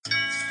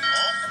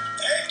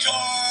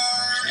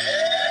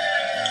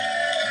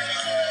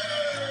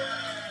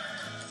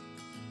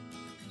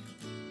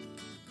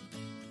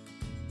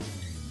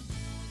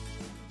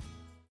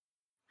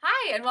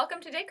and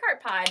welcome to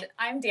Descartes Pod.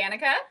 I'm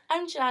Danica.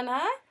 I'm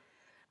Jenna.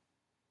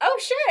 Oh,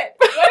 shit.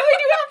 What do we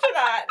do after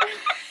that?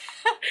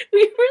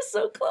 We were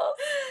so close.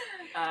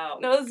 Oh.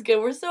 No, it's good.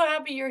 We're so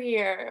happy you're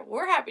here.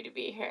 We're happy to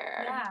be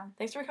here. Yeah.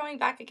 Thanks for coming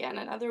back again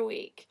another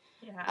week.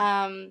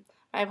 Yeah.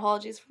 My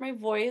apologies for my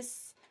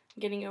voice.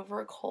 I'm getting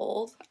over a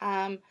cold.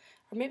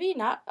 Or maybe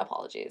not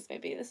apologies.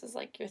 Maybe this is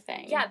like your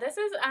thing. Yeah, this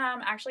is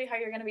actually how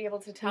you're going to be able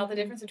to tell the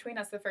difference between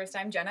us the first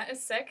time. Jenna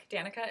is sick.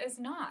 Danica is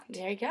not.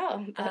 There you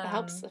go. That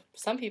helps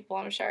some people,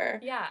 I'm sure.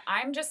 Yeah,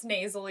 I'm just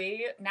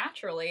nasally,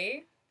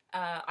 naturally.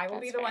 I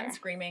will That's be the one fair.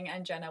 screaming,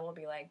 and Jenna will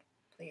be like,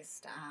 please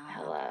stop.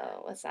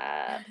 Hello, what's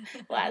up?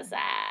 What's up?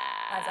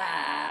 What's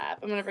up?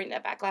 I'm gonna bring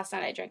that back. Last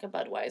night I drank a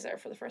Budweiser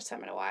for the first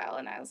time in a while,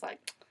 and I was like,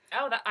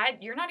 Oh,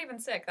 you're not even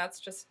sick. That's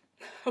just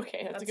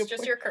okay, that's a good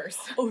just point. your curse.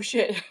 Oh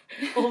shit!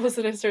 All of a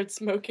sudden I started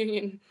smoking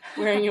and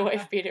wearing a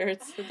wife beater.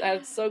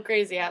 That's so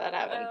crazy how that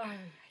happened.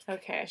 Oh.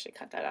 Okay, I should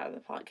cut that out of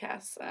the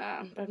podcast,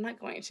 but I'm not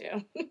going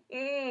to.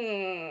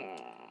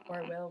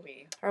 Or will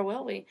we? Or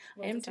will we?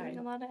 We'll I am decide. doing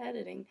a lot of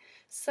editing.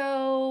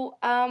 So,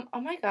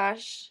 oh my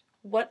gosh,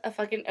 what a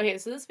fucking... Okay,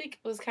 so this week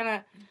was kind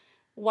of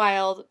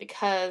wild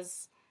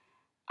because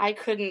I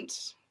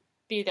couldn't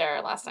be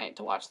there last night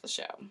to watch the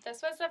show.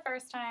 This was the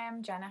first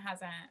time Jenna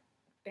hasn't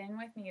been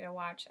with me to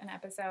watch an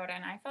episode,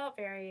 and I felt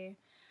very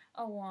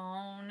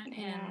alone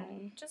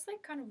and just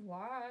like kind of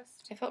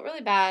lost. I felt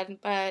really bad,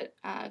 but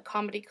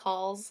comedy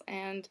calls,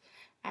 and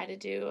I had to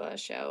do a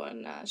show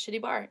in a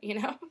shitty bar, you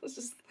know? It was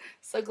just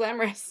so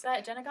glamorous.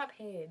 But Jenna got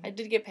paid. I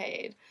did get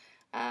paid,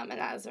 and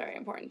that is very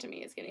important to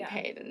me, is getting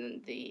paid,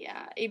 and the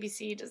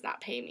ABC does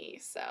not pay me,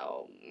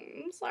 so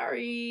I'm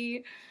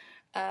sorry.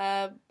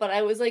 But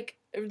I was like,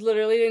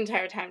 literally the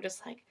entire time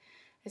just like,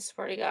 I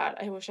swear to God,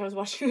 I wish I was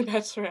watching The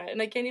Bachelorette,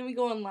 and I can't even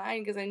go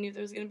online because I knew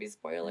there was going to be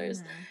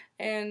spoilers,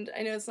 and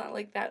I know it's not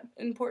like that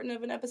important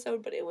of an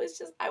episode, but it was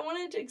just, I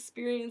wanted to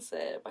experience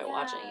it by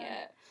watching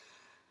it.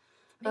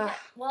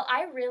 Well,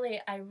 I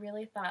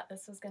really thought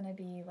this was going to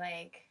be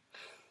like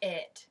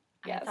it.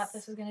 Yes. I thought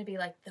this was going to be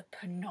like the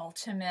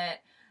penultimate,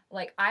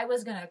 like I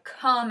was going to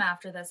come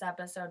after this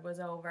episode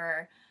was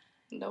over.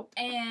 Nope.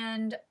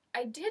 And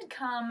I did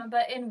come,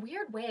 but in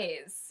weird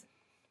ways.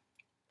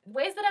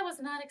 Ways that I was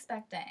not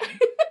expecting.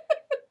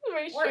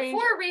 Very For strange.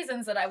 4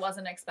 reasons that I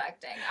wasn't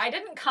expecting. I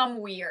didn't come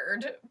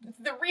weird.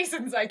 The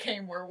reasons I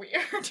came were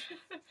weird.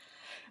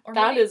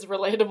 That is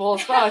relatable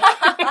as fuck.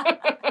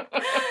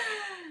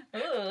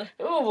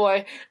 Oh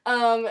boy.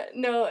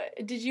 No,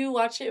 did you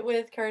watch it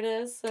with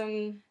Curtis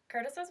and...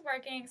 Curtis was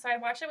working, so I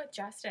watched it with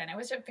Justin. It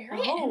was a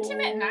very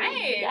intimate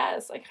night.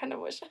 Yes, I kind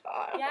of wish.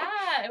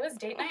 Yeah, it was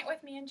date night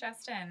with me and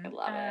Justin. I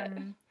love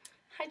it.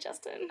 Hi,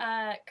 Justin.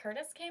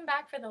 Curtis came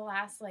back for the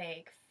last,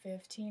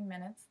 15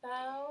 minutes,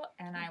 though,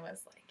 and I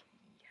was like,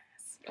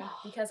 yes. Oh.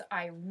 Because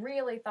I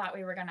really thought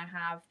we were going to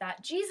have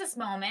that Jesus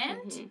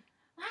moment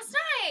last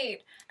night.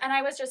 And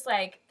I was just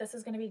like, this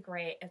is going to be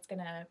great. It's going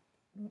to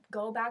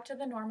go back to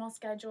the normal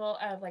schedule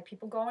of,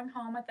 people going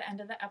home at the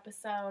end of the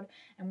episode,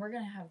 and we're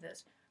going to have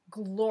this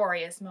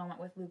glorious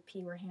moment with Luke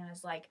P. where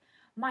Hannah's like,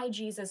 my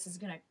Jesus is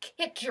going to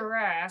kick your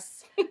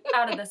ass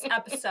out of this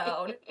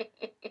episode.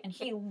 And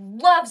he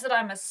loves that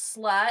I'm a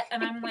slut.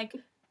 And I'm like,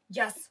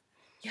 yes.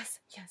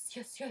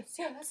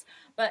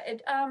 But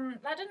it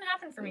that didn't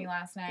happen for me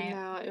last night.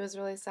 No, it was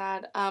really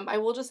sad. I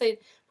will just say,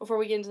 before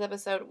we get into the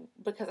episode,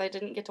 because I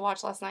didn't get to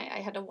watch last night, I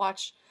had to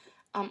watch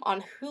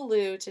on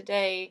Hulu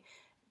today,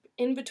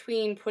 in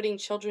between putting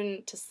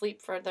children to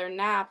sleep for their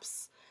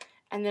naps,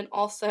 and then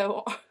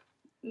also,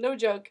 no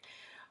joke,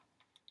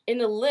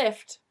 in a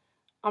lift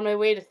on my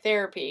way to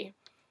therapy,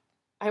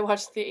 I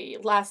watched the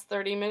last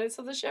 30 minutes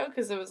of the show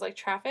because it was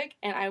traffic,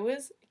 and I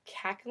was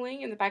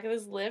cackling in the back of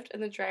this lift,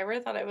 and the driver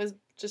thought I was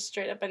just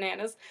straight up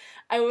bananas.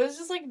 I was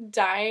just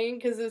dying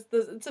because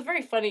it's a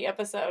very funny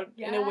episode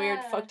in a weird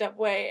fucked up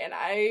way, and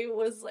I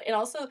was, and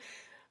also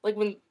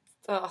when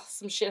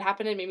some shit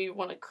happened, it made me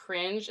want to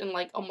cringe and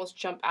almost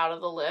jump out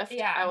of the lift.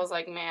 Yeah. I was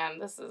like, man,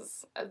 this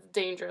is a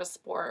dangerous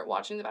sport,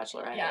 watching The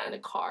Bachelorette in a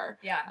car.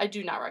 Yeah. I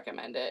do not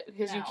recommend it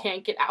because you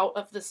can't get out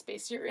of the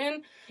space you're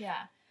in. Yeah.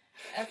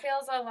 It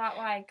feels a lot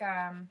like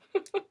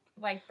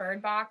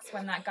Bird Box,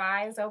 when that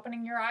guy is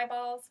opening your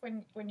eyeballs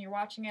when you're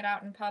watching it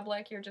out in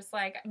public. You're just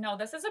like, no,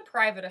 this is a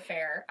private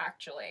affair,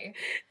 actually.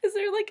 Is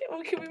there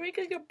can we make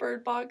a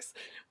Bird Box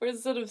where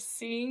instead of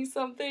seeing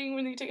something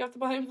when you take off the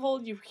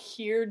blindfold, you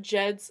hear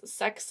Jed's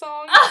sex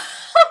song?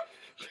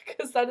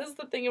 Because that is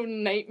the thing of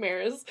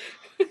nightmares.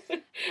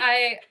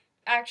 I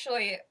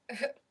actually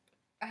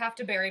have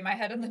to bury my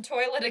head in the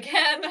toilet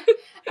again.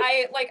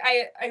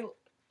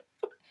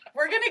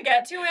 We're gonna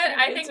get to it.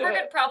 I think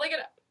we're probably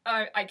gonna.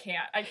 I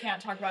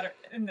can't talk about it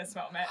in this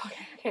moment,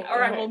 Okay,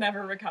 or I will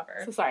never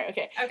recover. So sorry.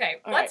 Okay. Okay.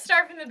 All let's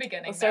start from the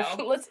beginning.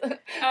 Let's.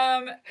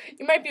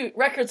 You might be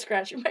record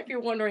scratch. You might be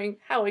wondering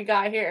how we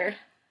got here.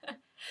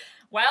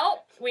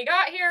 Well, we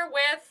got here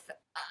with.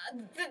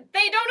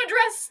 They don't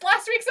address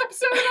last week's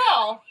episode at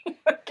all.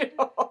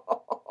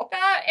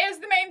 That is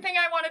the main thing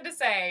I wanted to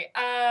say.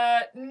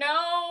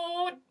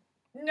 No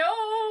no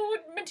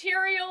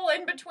material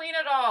in between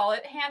at all.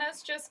 Hannah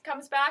just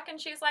comes back and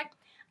she's like,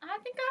 I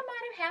think I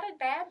might have had a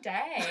bad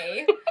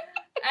day.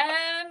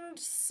 And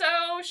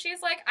so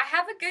she's like, I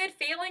have a good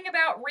feeling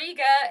about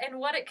Riga and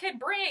what it could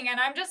bring. And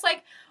I'm just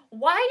like,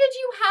 why did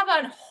you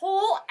have a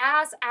whole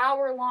ass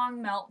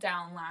hour-long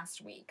meltdown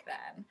last week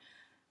then?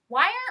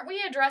 Why aren't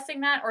we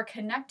addressing that or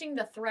connecting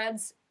the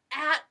threads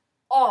at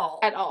all?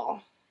 At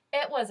all.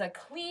 It was a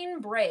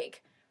clean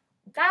break.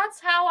 That's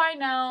how I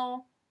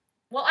know.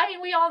 Well, I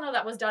mean, we all know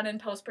that was done in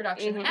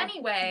post-production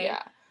anyway.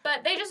 Yeah.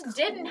 But they just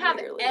didn't have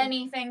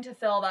anything to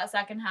fill that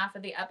second half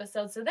of the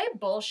episode, so they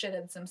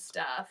bullshitted some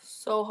stuff.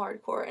 So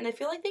hardcore. And I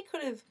feel like they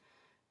could have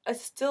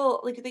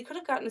they could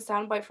have gotten a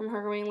soundbite from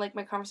her going, like,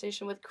 my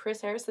conversation with Chris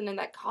Harrison in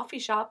that coffee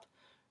shop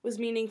was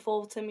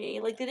meaningful to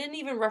me. Like, they didn't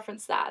even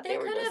reference that. They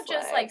could have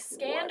just, like,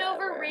 scanned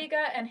over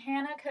Riga, and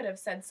Hannah could have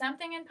said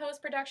something in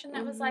post-production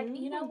that was like,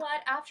 you know what,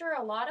 after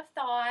a lot of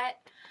thought,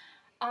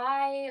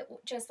 I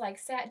just, like,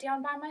 sat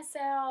down by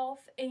myself,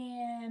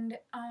 and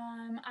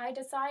I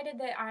decided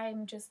that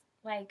I'm just,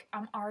 like,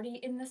 I'm already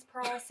in this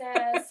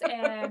process,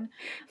 and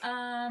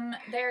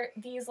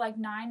these, like,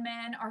 9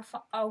 men are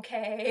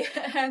okay,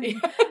 and,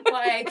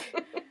 like,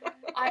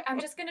 I'm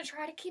just gonna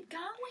try to keep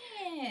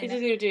going. They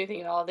didn't even do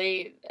anything at all.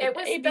 It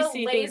was ABC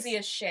the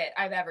laziest shit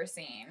I've ever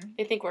seen.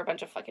 They think we're a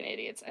bunch of fucking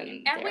idiots,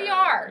 and we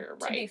are,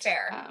 right. To be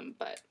fair.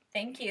 But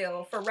thank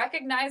you for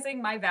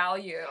recognizing my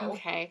value.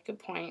 Okay, good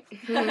point.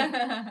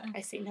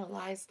 I see no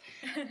lies.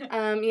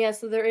 Yeah,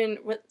 so they're in,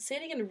 say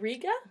it again,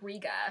 Riga?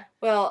 Riga.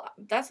 Well,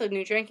 that's a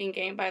new drinking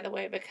game, by the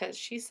way, because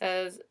she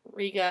says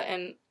Riga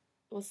and,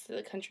 what's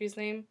the country's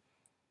name?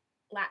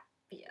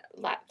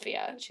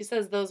 Latvia. She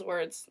says those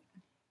words,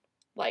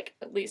 like,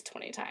 at least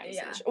 20 times.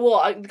 Yeah.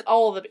 Well,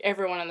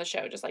 everyone on the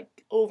show, just, like,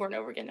 over and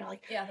over again. They're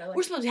like,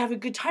 we're supposed to have a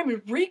good time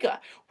in Riga.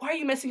 Why are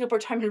you messing up our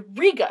time in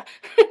Riga?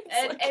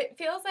 It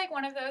feels like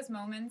one of those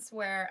moments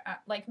where,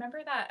 like,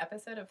 remember that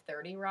episode of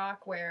 30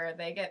 Rock where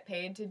they get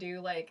paid to do,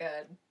 like,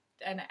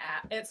 an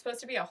ad? It's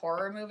supposed to be a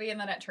horror movie, and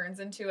then it turns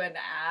into an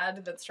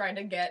ad that's trying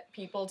to get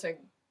people to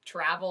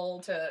travel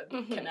to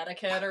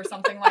Connecticut or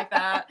something like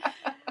that.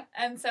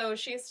 And so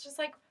she's just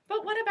like,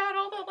 but what about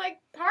all the, like,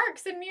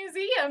 parks and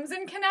museums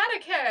in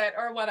Connecticut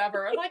or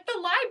whatever? Or, like, the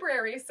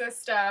library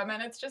system.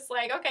 And it's just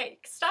like, okay,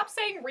 stop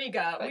saying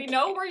Riga. We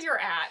know where you're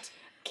at.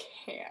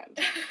 Can't.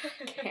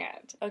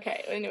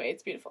 Okay, anyway,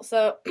 it's beautiful.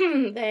 So,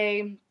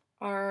 they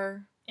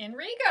are in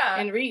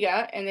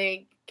Riga, and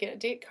they get a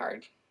date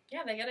card.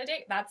 Yeah, they get a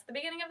date. That's the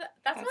beginning of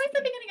that's always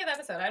the beginning of the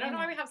episode. I don't know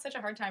why we have such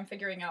a hard time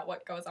figuring out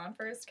what goes on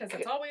first, because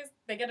it's always,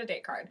 they get a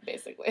date card.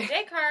 Basically. The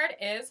date card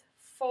is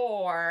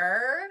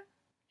for...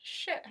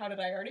 Shit, how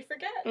did I already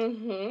forget?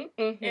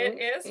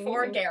 It is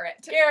for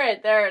Garrett.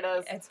 Garrett, there it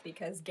is. It's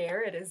because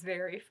Garrett is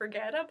very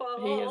forgettable.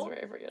 He is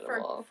very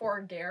forgettable.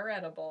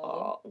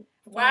 Forgettable. Oh,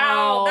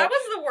 wow, that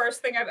was the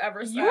worst thing I've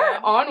ever said. You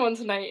are on one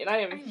tonight, and I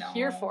am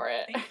here for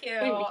it. Thank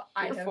you.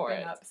 I have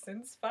been up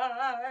since 5.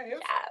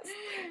 Yes.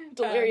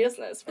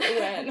 Deliriousness for the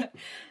win.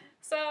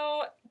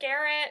 So,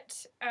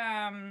 Garrett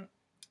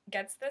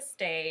gets this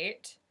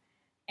date,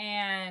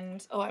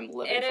 and... Oh, I'm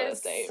living for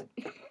this date.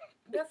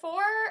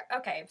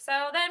 Okay,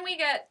 so then we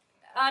get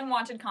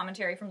unwanted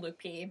commentary from Luke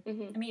P.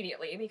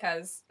 Immediately,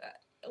 because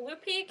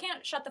Luke P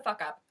can't shut the fuck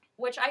up,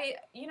 which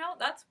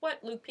that's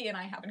what Luke P and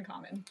I have in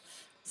common.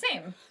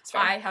 Same.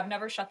 I have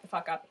never shut the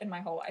fuck up in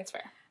my whole life. It's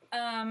fair.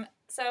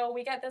 So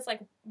we get this,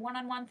 like,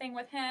 one-on-one thing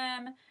with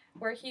him,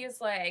 where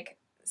he's like,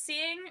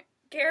 seeing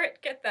Garrett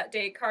get that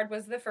date card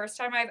was the first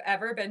time I've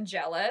ever been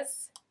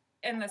jealous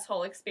in this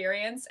whole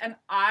experience, and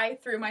I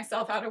threw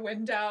myself out a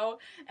window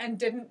and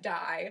didn't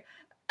die.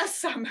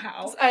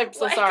 Somehow. I'm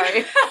so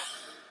sorry.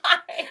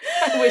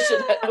 I wish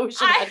it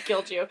had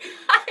killed you.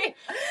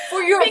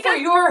 For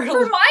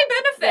my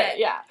benefit.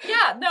 Yeah.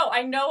 Yeah, no,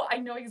 I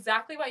know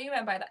exactly what you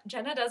meant by that.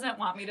 Jenna doesn't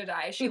want me to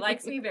die. She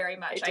likes me very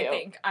much. I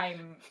think. I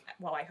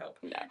hope.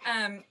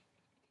 Yeah.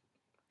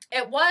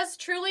 It was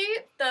truly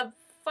the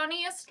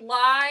funniest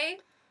lie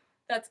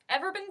that's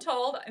ever been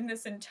told in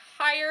this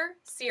entire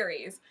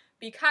series,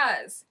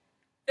 because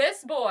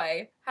this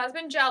boy has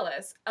been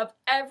jealous of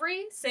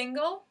every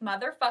single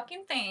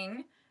motherfucking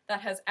thing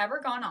that has ever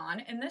gone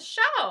on in this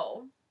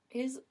show.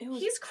 He's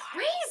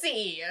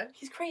crazy.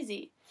 He's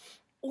crazy.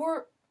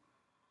 Or,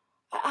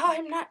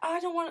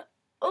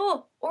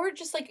 or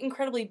just, like,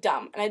 incredibly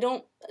dumb. And I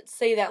don't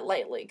say that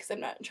lightly, because I'm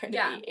not trying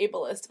to be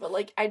ableist, but,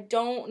 like, I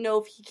don't know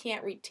if he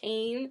can't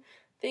retain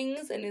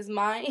things in his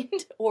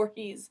mind, or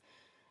he's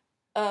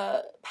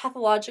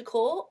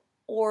pathological,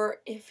 or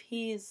if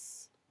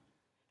he's...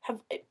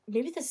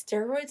 maybe the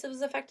steroids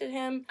have affected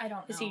him. I don't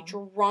know. Is he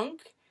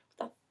drunk?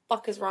 What the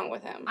fuck is wrong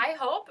with him? I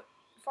hope,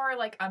 for,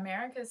 like,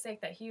 America's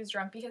sake, that he's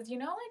drunk, because,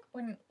 like,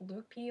 when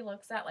Luke P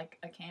looks at, like,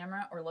 a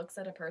camera or looks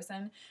at a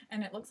person,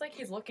 and it looks like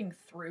he's looking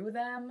through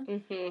them,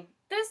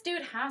 this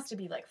dude has to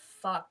be, like,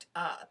 fucked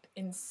up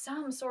in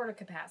some sort of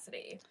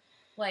capacity.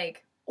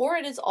 Like... Or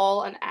it is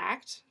all an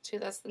act, too.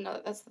 That's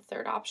the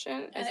third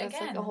option. And it's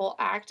like the whole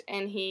act,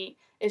 and he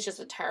is just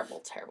a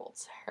terrible, terrible,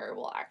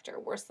 terrible actor.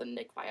 Worse than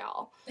Nick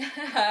Viall.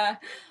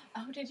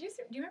 Oh, do you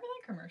remember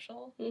that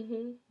commercial?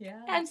 Mm-hmm.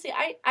 Yeah. And see,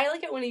 I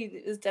like it when he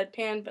is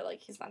deadpan, but,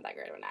 like, he's not that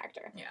great of an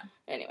actor. Yeah.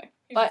 Anyway.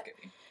 He's just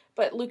goofy.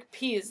 But Luke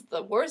P. is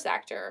the worst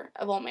actor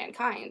of all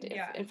mankind. If,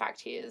 Yeah. in fact,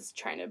 he is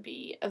trying to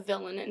be a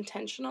villain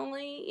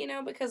intentionally, you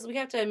know, because we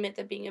have to admit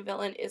that being a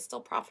villain is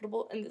still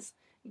profitable in this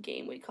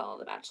game we call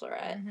The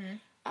Bachelorette. Mm-hmm.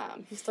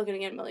 He's still going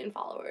to get 1 million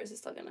followers. He's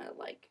still going to,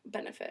 like,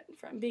 benefit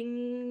from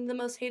being the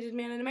most hated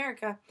man in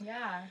America.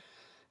 Yeah.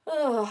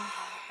 Oh.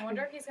 I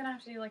wonder if he's going to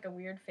have to do, like, a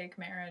weird fake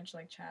marriage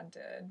like Chad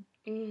did.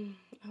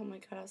 Oh, my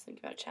God. I was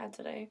thinking about Chad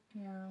today.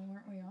 Yeah,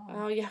 weren't we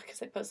all? Oh, yeah,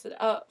 because I posted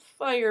a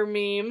fire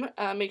meme.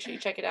 Make sure you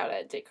check it out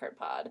at Date Card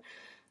Pod.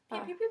 Pew,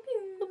 pew, pew,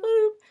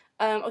 pew.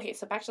 Boop. Okay,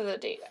 so back to the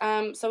date.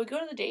 So we go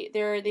to the date.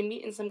 They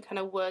meet in some kind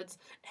of woods.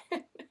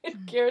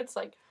 And Garrett's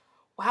like,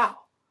 wow,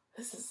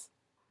 this is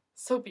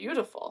so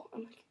beautiful.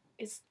 I'm like,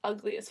 it's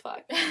ugly as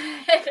fuck.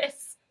 It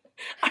is.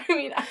 I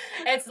mean,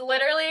 it's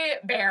literally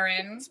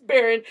barren. It's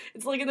barren.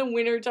 It's like in the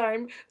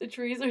wintertime. The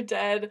trees are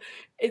dead.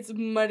 It's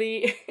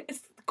muddy.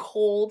 It's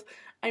cold.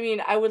 I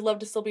mean, I would love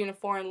to still be in a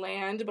foreign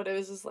land, but it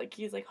was just like,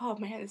 he's like, oh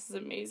man, this is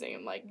amazing.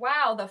 I'm like,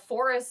 wow, the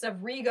forests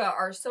of Riga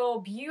are so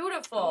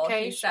beautiful,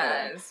 okay, he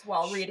says,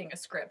 while reading a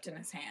script in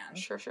his hand.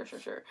 Sure.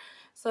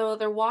 So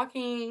they're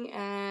walking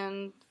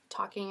and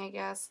talking, I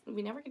guess.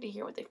 We never get to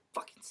hear what they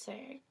fucking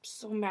say. I'm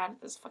so mad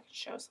at this fucking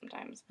show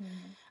sometimes.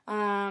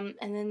 Mm-hmm.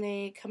 And then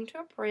they come to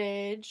a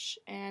bridge,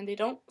 and they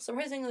don't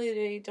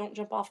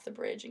jump off the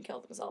bridge and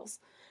kill themselves,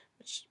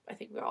 which I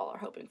think we all are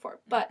hoping for.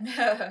 But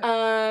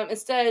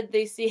instead,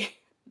 they see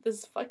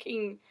this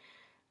fucking,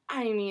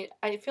 I mean,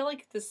 I feel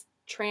like this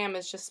tram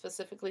is just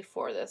specifically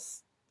for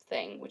this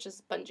thing, which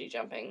is bungee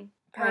jumping.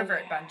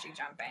 Pervert bungee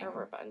jumping.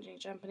 Pervert bungee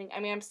jumping. I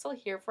mean, I'm still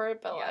here for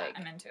it, but yeah, like,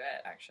 I'm into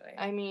it, actually.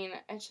 I mean,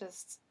 it's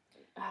just...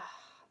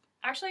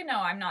 Actually, no,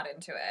 I'm not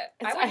into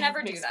it. I would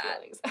never do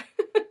that.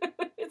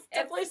 It's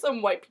definitely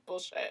some white people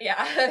shit.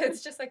 Yeah,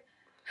 it's just like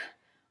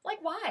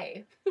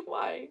why?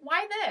 Why?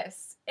 Why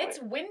this? It's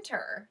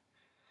winter.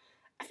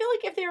 I feel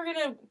like if they were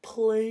gonna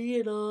play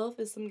it off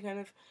as some kind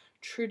of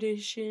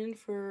tradition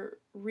for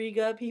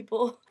Riga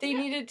people, they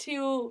needed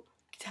to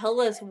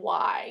tell us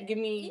why. Give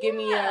me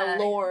a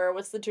lore.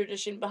 What's the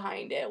tradition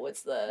behind it?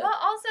 What's the... Well,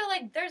 also,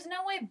 like, there's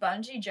no way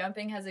bungee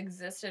jumping has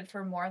existed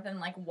for more than,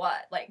 like,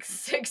 what? Like,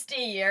 60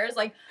 years?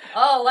 Like,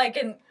 oh,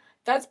 like,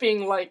 that's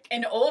being, like...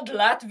 in old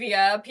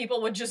Latvia,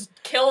 people would just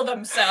kill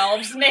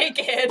themselves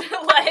naked.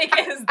 Like,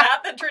 is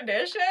that the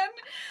tradition?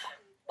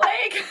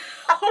 Like,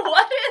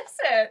 what is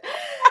it?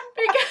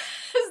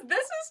 Because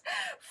this is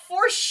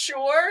for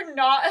sure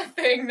not a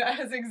thing that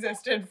has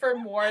existed for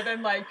more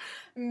than, like,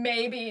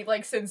 maybe,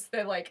 like, since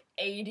the, like,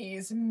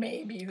 80s,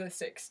 maybe the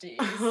 60s.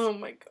 Oh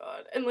my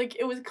god. And, like,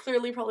 it was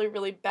clearly probably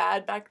really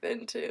bad back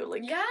then, too.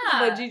 Like, yeah.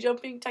 The bungee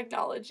jumping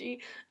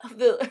technology of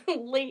the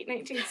late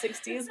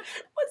 1960s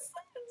was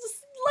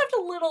just left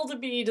a little to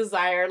be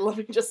desired, let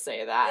me just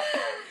say that.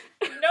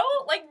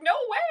 No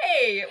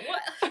way!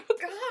 What?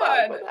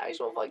 God. What the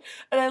actual fuck?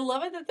 And I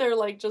love it that they're,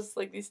 like, just,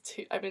 like, these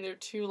two, I mean, they're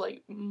two,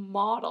 like,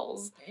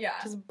 models. Yeah.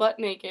 Just butt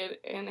naked,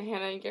 and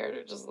Hannah and Garrett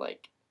are just,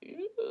 like,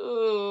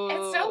 ooh.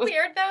 It's so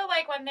weird, though,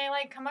 like, when they,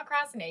 like, come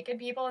across naked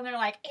people, and they're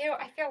like, ew,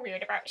 I feel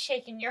weird about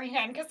shaking your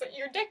hand, because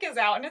your dick is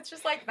out, and it's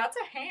just like, that's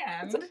a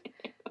hand.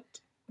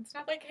 It's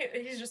not like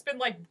he's just been,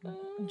 like,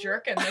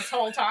 jerking this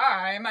whole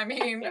time. I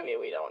mean,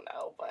 we don't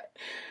know, but...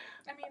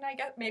 I mean, I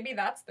guess maybe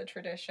that's the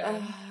tradition.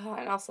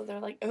 And also they're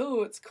like,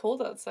 oh, it's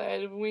cold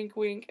outside. Wink,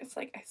 wink. It's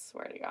like, I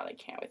swear to God, I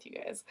can't with you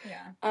guys.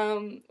 Yeah.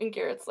 And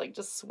Garrett's like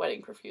just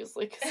sweating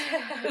profusely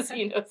because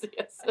he knows he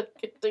has to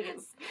take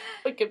his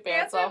fucking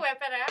pants off. He has to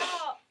whip it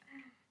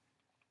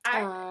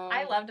out.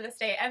 I loved this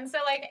date. And so,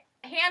 like,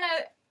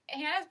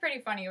 Hannah's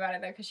pretty funny about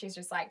it, though, because she's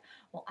just like,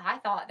 well, I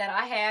thought that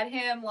I had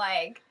him,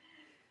 like...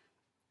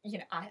 You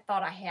know, I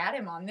thought I had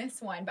him on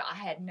this one, but I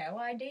had no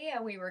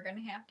idea we were going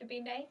to have to be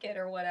naked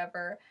or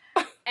whatever.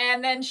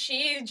 And then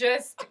she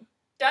just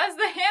does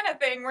the Hannah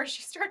thing where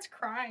she starts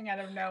crying out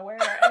of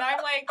nowhere. And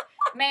I'm like,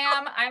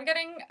 ma'am, I'm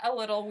getting a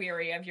little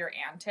weary of your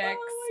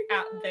antics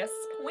at this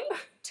point.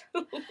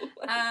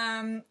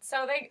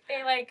 So they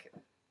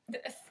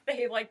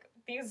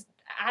these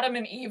Adam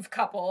and Eve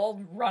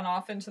couple run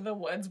off into the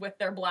woods with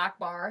their black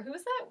bar.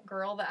 Who's that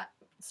girl that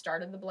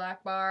started the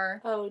black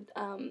bar? Oh,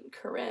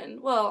 Corinne.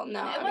 Well,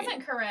 no, it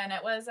wasn't Corinne.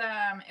 It was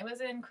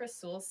in Chris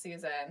Sewell's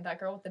season. That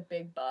girl with the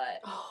big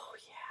butt. Oh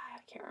yeah, I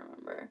can't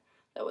remember.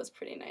 That was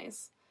pretty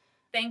nice.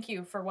 Thank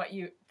you for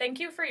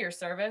your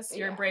service.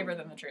 You're braver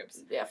than the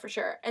troops. Yeah, for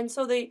sure. And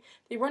so they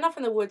run off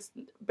in the woods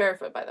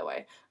barefoot, by the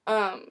way.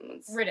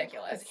 It's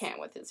ridiculous. I can't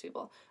with these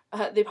people.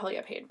 They probably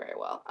get paid very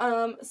well.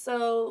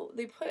 So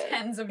they put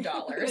tens of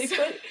dollars. They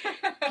put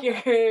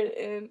Garrett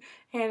and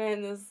Hannah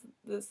in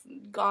this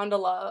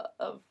gondola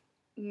of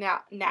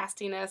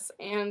nastiness,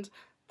 and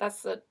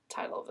that's the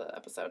title of the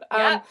episode.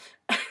 Yeah.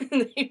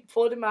 They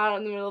pulled him out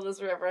in the middle of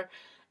this river,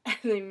 and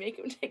they make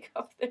them take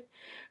off their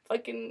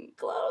fucking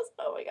clothes.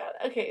 Oh my god.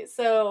 Okay,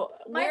 so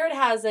Weird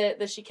has it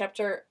that she kept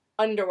her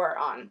underwear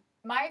on.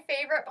 My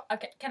favorite,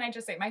 okay, can I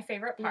just say, my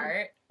favorite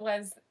part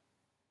was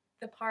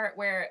the part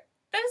where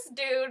this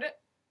dude,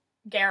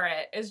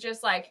 Garrett, is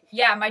just like,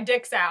 yeah, my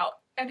dick's out.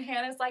 And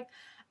Hannah's like,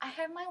 I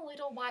have my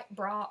little white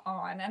bra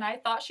on, and I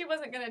thought she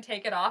wasn't going to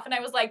take it off. And I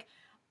was like,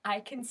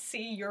 I can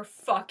see your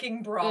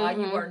fucking bra.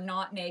 You are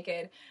not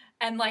naked.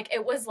 And, like,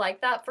 it was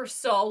like that for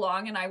so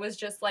long, and I was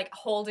just, like,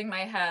 holding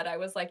my head. I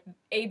was like,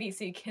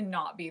 ABC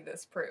cannot be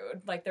this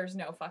prude. Like, there's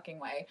no fucking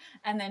way.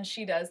 And then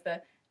she does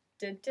the...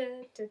 And,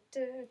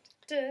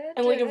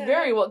 like,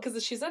 very well,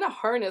 because she's in a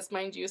harness,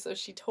 mind you, so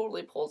she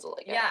totally pulls it,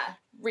 like, yeah,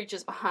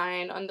 reaches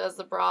behind, undoes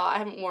the bra. I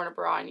haven't worn a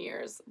bra in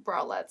years.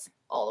 Bralettes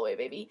all the way,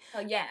 baby.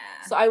 Oh, yeah.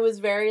 So I was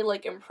very,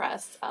 like,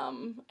 impressed,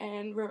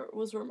 and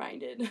was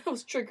reminded, I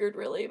was triggered,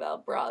 really,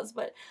 about bras,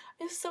 but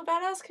it was so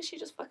badass, because she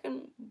just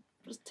fucking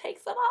just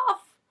takes it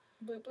off.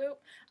 Bloop, bloop.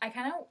 I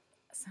kind of,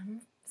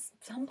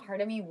 some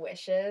part of me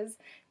wishes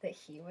that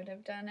he would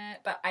have done it,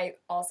 but I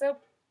also...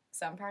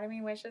 Some part of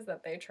me wishes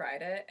that they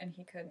tried it and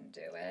he couldn't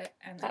do it,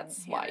 and that's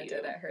then why Hannah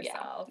did it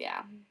herself.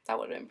 Yeah, that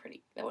would have been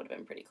pretty. That would have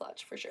been pretty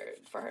clutch for sure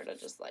for her to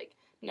just like,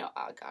 no,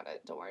 I got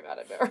it. Don't worry about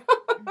it, Bear.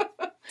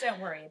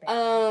 Don't worry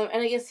about it.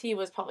 And I guess he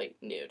was probably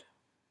nude.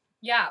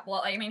 Yeah,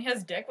 well, I mean,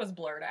 his dick was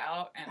blurred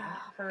out and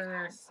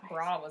her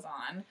bra was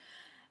on,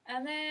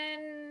 and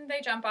then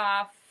they jump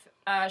off.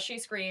 She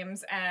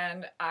screams,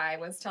 and I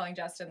was telling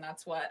Justin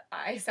that's what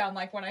I sound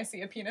like when I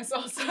see a penis.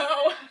 Also.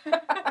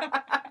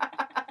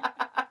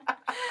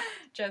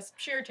 Just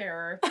sheer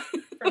terror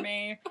for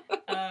me.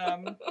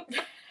 But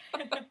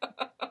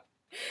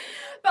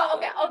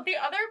okay, the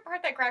other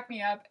part that cracked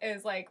me up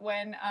is like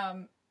when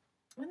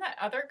that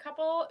other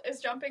couple is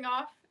jumping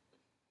off,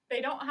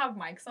 they don't have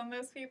mics on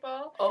those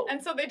people. Oh.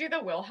 And so they do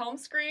the Wilhelm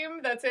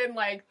scream that's in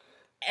like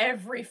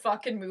every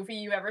fucking movie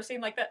you ever seen,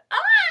 like the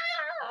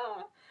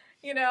ah,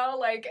 you know,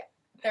 like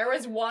there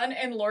was one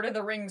in Lord of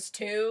the Rings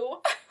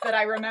 2 that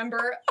I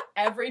remember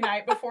every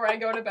night before I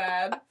go to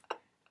bed.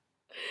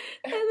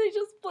 And they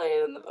just play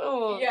it in the...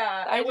 Oh,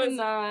 yeah, I was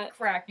not...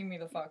 cracking me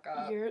the fuck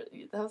up.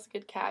 That was a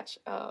good catch.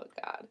 Oh,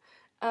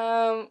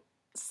 God.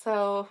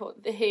 So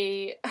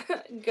they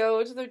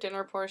go to their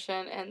dinner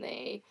portion, and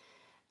they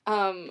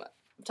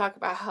talk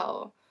about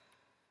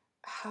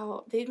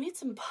how they've made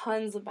some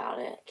puns about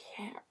it. I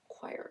can't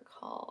quite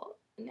recall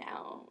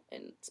now.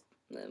 And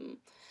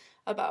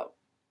about...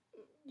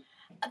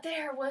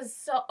 There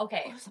was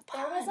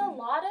there was a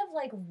lot of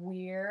like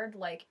weird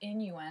like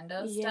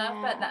innuendo stuff,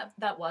 but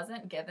that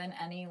wasn't given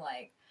any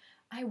like.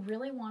 I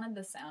really wanted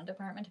the sound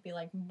department to be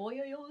like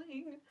boing,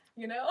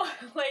 you know,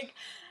 like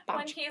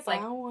when he's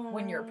like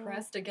when you're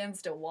pressed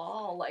against a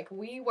wall like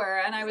we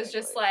were, and I was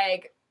just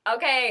like,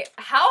 okay,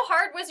 how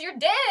hard was your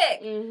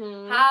dick?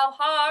 Mm-hmm. How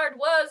hard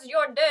was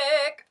your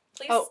dick?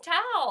 Please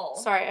tell.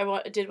 Sorry,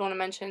 I did want to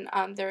mention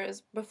there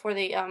is before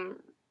they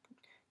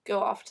go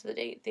off to the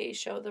date, they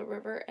show the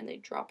river and they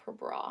drop her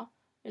bra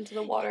into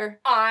the water.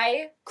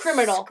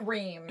 Criminal.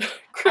 Screamed.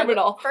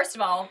 Criminal. First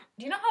of all,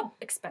 do you know how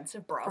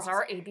expensive bras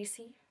are, ABC?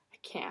 I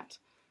can't.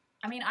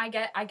 I mean, I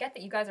get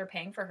that you guys are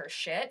paying for her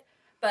shit,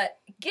 but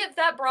give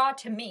that bra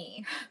to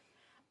me.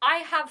 I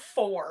have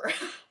 4.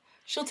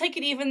 She'll take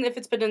it even if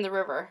it's been in the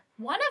river.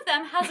 One of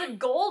them has a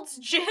Gold's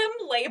Gym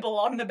label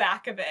on the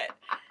back of it.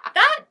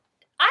 That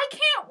I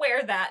can't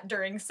wear that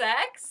during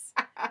sex.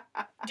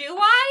 Do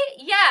I?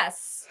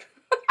 Yes.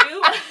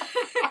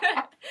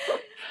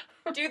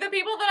 Do the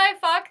people that I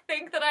fuck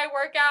think that I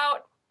work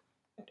out?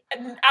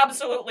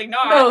 Absolutely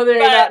not. No, they're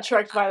not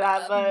tricked by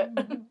that, but...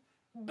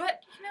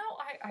 But, you know,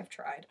 I've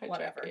tried.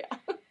 Whatever. Yeah.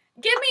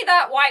 Give me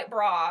that white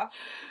bra.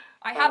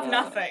 I have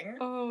nothing.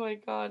 Oh my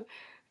god.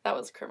 That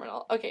was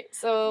criminal. Okay,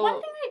 so...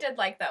 One thing I did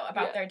like, though,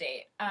 about their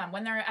date,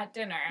 when they're at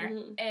dinner,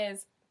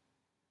 is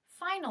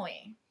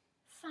finally,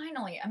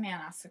 a man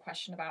asks a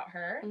question about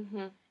her.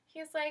 Mm-hmm.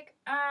 He's like,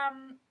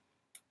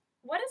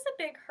 what is a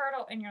big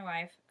hurdle in your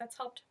life that's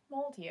helped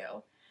mold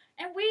you?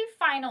 And we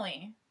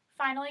finally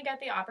get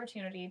the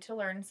opportunity to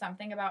learn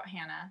something about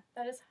Hannah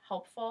that is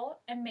helpful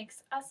and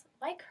makes us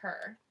like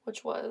her.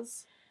 Which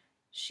was?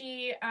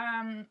 She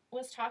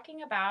was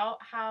talking about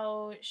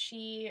how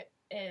she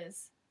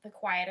is the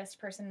quietest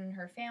person in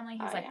her family.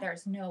 He's like,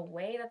 there's no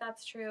way that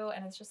that's true.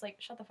 And it's just like,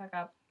 shut the fuck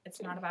up.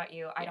 It's not about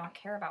you. I don't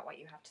care about what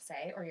you have to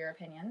say or your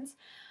opinions.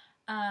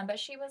 But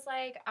she was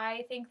like,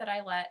 I think that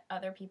I let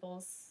other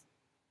people's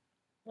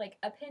like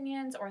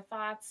opinions or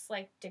thoughts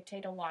like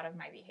dictate a lot of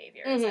my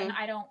behaviors, and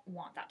I don't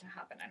want that to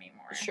happen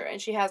anymore. Sure. And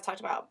she has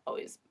talked about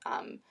always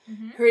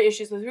her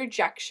issues with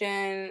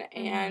rejection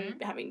and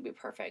having to be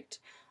perfect.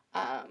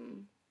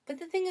 But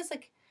the thing is,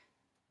 like,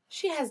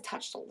 she has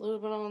touched a little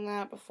bit on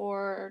that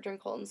before during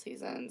Colton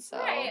season, so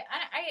right.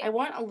 I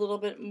want a little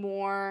bit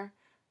more.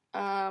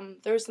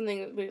 There was something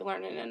that we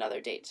learned in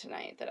another date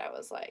tonight that I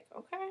was like,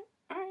 okay,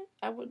 all right,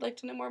 I would like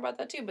to know more about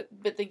that too.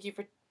 But thank you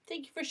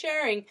for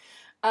sharing.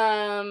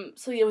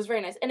 So it was very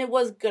nice, and it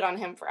was good on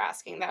him for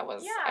asking. That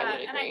was I would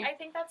agree. And I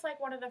think that's like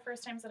one of the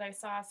first times that I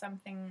saw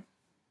something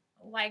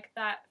like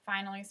that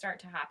finally start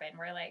to happen.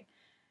 Where like,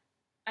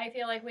 I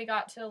feel like we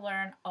got to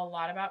learn a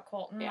lot about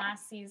Colton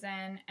last season,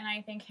 and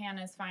I think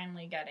Hannah's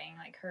finally getting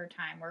like her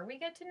time where we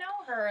get to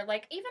know her,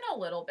 like even a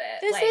little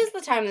bit. This like, is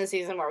the time of the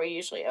season where we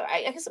usually,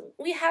 I guess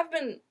we have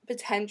been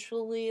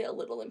potentially a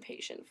little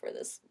impatient for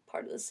this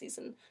part of the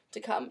season to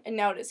come, and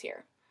now it is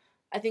here.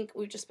 I think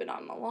we've just been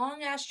on a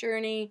long ass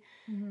journey,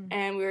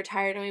 and we were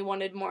tired and we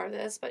wanted more of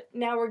this, but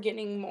now we're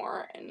getting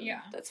more, and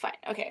that's fine.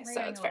 Okay, we're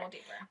so it's fair.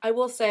 deeper. I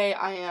will say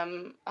I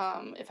am,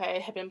 if I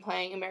had been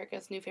playing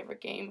America's new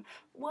favorite game,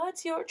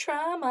 What's Your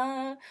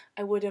Trauma?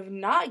 I would have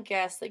not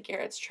guessed that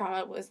Garrett's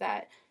trauma was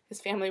that his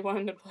family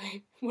wanted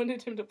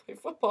him to play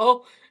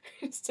football.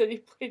 Instead, he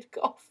played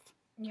golf.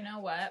 You know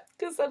what?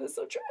 Because that is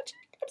so tragic.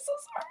 I'm so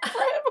sorry for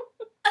him.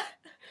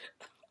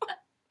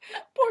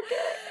 Poor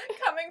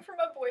Garrett. Coming from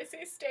a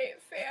Boise State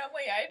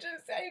family, I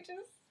just.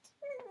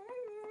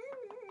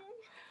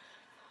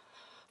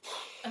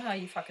 Oh,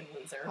 you fucking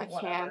loser. I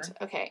Whatever. can't.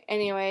 Okay.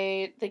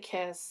 Anyway, the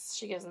kiss.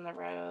 She gives him the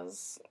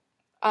rose.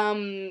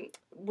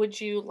 Would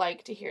you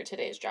like to hear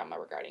today's drama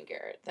regarding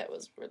Garrett that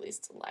was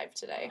released live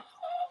today?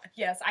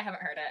 Yes, I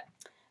haven't heard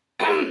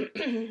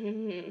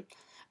it.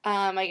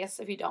 I guess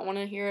if you don't want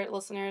to hear it,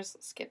 listeners,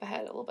 skip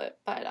ahead a little bit.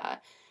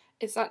 But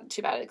it's not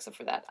too bad except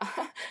for that.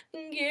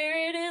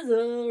 Garrett is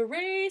a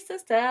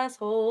racist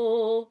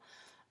asshole.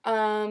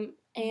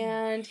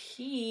 And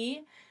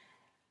he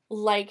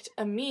liked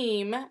a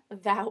meme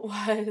that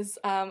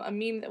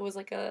was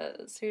like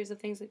a series of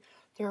things like,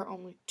 there are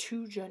only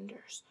 2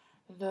 genders.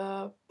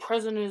 The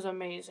president is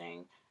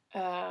amazing.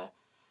 Some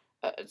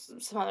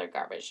other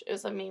garbage. It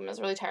was a meme. It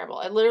was really terrible.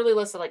 I literally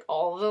listed like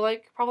all the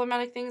like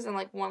problematic things in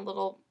like one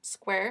little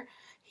square.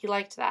 He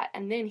liked that.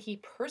 And then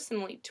he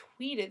personally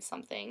tweeted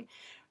something.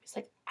 He's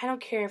like, I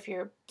don't care if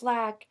you're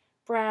black,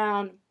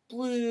 brown,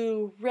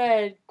 blue,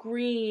 red,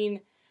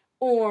 green,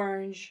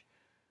 orange,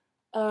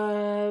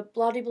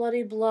 blah de blah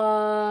de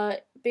blah.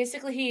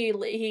 Basically,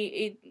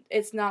 he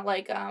it's not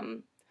like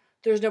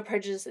there's no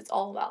prejudice. It's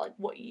all about like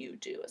what you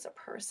do as a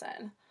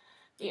person.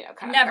 You know,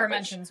 kind of never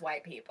garbage. Mentions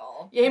white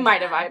people. Yeah, he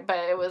might have, but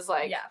it was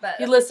like but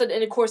he listed,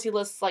 and of course he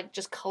lists like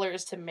just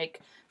colors to make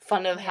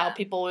fun of how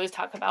people always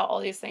talk about all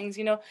these things,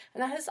 you know.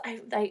 And that is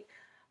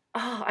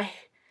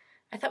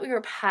I thought we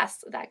were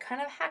past that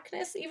kind of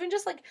hackness. Even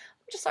just like,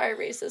 I'm just sorry,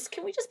 racist.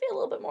 Can we just be a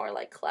little bit more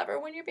like clever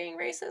when you're being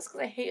racist? Because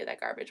I hate that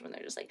garbage when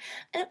they're just like,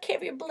 I don't care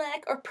if you're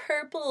black or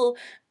purple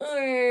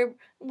or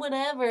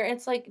whatever.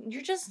 It's like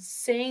you're just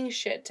saying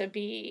shit to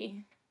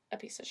be a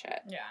piece of shit.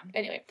 Yeah.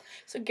 Anyway,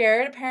 so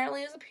Garrett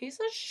apparently is a piece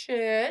of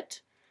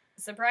shit.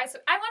 Surprise.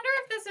 I wonder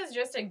if this is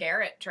just a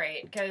Garrett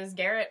trait, because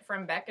Garrett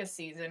from Becca's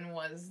season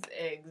was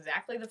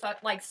exactly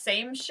like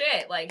same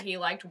shit. Like he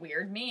liked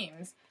weird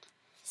memes.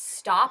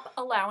 Stop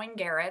allowing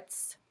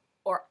Garrett's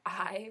or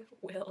I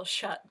will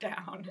shut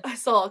down. I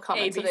saw a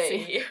comment ABC.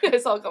 today. I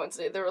saw a comment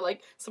today. They were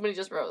like, somebody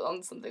just wrote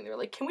on something. They were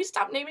like, can we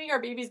stop naming our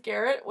babies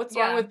Garrett? What's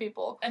wrong with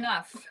people?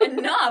 Enough.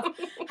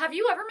 Have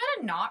you ever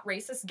met a not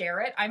racist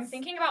Garrett? I'm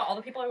thinking about all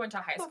the people I went to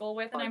high school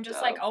with, and I'm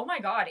just like, oh my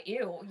god,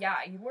 ew. Yeah,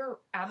 you were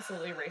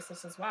absolutely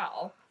racist as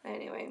well.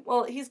 Anyway,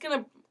 well, he's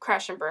gonna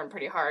crash and burn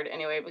pretty hard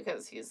anyway,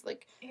 because he's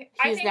like,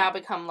 now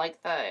become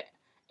like the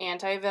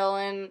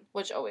anti-villain,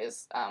 which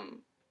always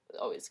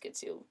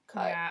gets you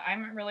cut. Yeah,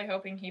 I'm really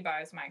hoping he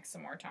buys Mike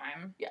some more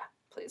time. Yeah,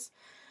 please.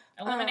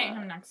 Eliminate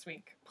him next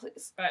week.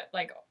 Please. But,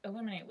 like,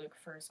 eliminate Luke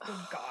first. Good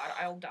God,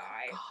 I'll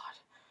die. God.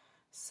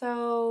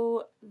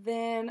 So,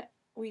 then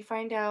we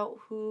find out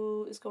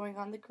who is going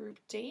on the group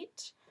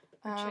date.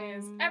 Which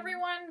is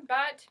everyone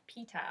but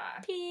Peter.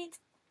 Pete.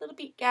 Little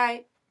Pete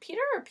guy.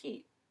 Peter or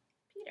Pete?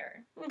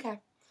 Peter. Okay.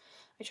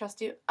 I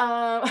trust you.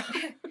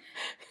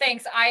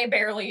 Thanks, I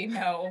barely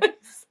know.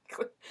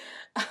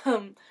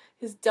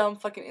 His dumb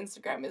fucking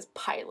Instagram is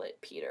Pilot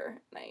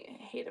Peter, and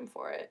I hate him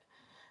for it.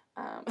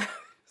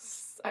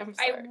 I'm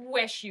sorry. I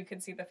wish you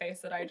could see the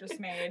face that I just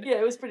made. Yeah,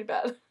 it was pretty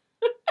bad.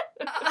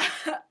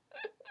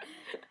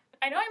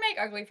 I know I make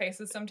ugly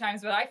faces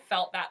sometimes, but I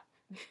felt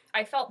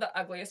the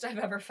ugliest I've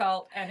ever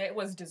felt, and it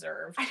was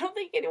deserved. I don't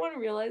think anyone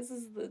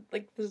realizes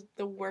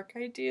the work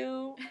I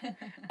do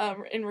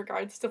in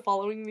regards to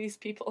following these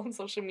people on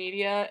social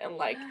media and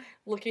like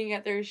looking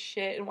at their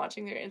shit and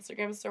watching their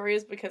Instagram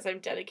stories, because I'm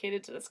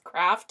dedicated to this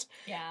craft.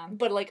 Yeah.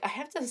 But like I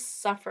have to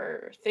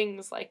suffer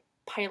things like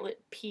Pilot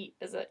Pete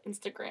as an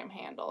Instagram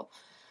handle.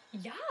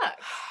 Yuck.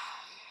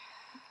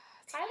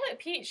 Pilot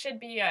Pete should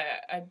be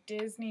a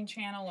Disney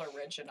Channel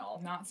original,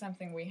 not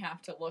something we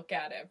have to look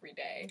at every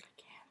day. I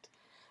can't.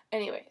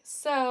 Anyway,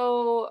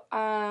 so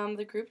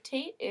the group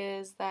date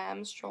is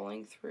them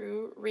strolling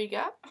through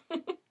Riga,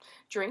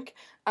 drink,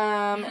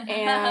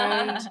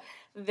 and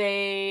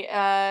they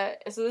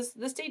so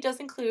this date does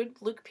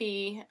include Luke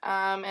P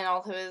and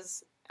all of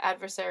his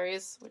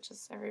adversaries, which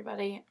is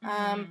everybody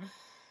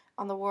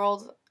on the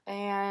world,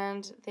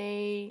 and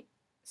they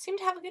seem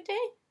to have a good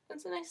day.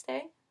 It's a nice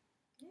day.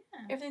 Yeah.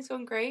 Everything's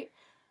going great.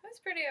 That's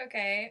pretty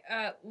okay.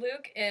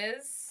 Luke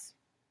is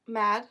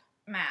mad.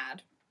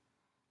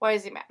 Why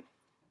is he mad?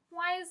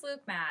 Why is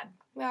Luke mad?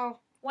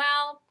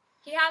 Well,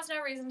 he has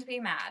no reason to be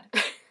mad.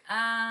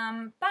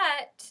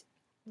 But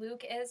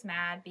Luke is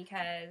mad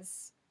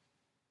because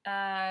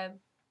Garrett.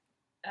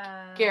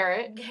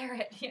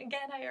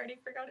 Again, I already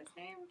forgot his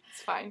name.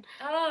 It's fine.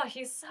 Oh,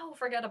 he's so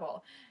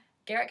forgettable.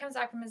 Garrett comes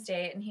back from his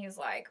date and he's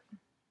like,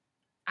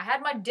 I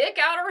had my dick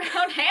out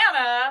around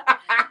Hannah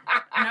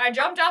and I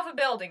jumped off a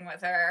building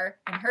with her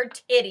and her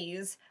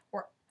titties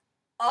were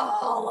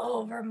all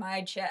over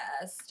my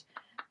chest.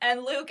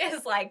 And Luke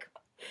is like,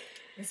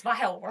 this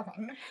vile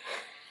woman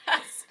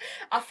has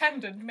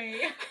offended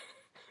me.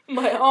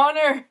 My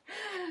honor.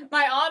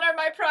 My honor,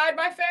 my pride,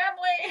 my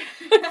family.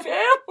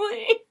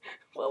 Family.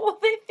 What will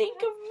they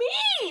think of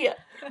me?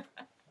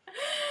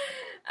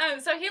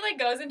 So he like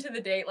goes into the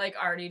date like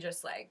already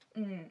just like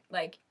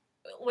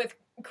with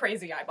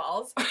crazy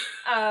eyeballs.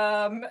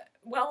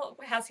 Well,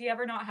 has he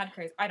ever not had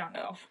crazy? I don't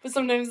know. But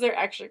sometimes they're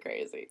extra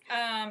crazy.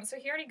 So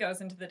he already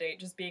goes into the date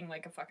just being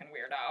like a fucking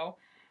weirdo.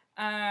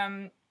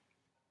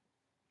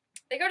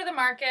 They go to the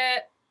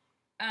market,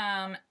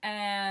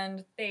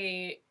 and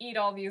they eat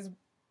all these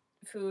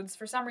foods.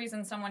 For some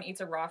reason, someone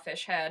eats a raw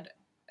fish head.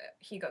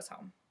 He goes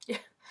home. Yeah.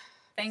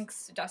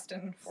 Thanks,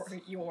 Dustin, for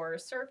your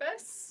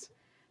service.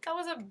 That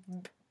was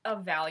a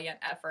valiant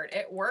effort.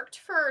 It worked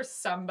for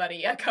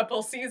somebody a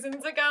couple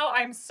seasons ago.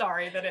 I'm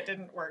sorry that it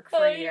didn't work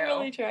for you. He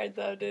really tried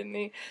though, didn't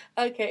he?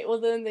 Okay, well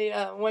then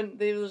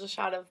there was a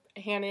shot of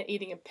Hannah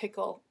eating a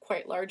pickle,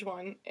 quite large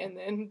one, and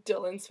then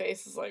Dylan's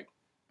face is like,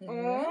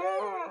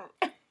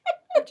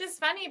 Which is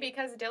funny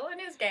because Dylan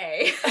is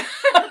gay.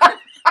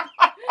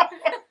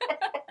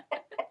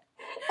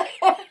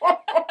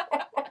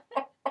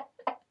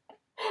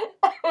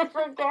 I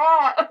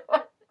forgot.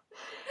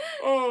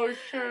 Oh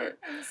shit!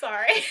 I'm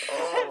sorry.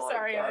 Oh, I'm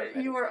sorry,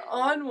 everybody. You were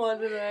on one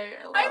today.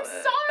 I'm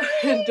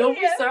sorry. Don't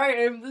be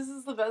sorry. This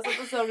is the best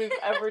episode we've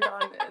ever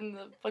done in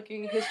the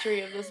fucking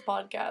history of this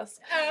podcast.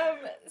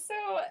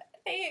 So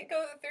they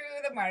go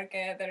through the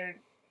market.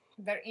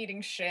 They're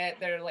eating shit.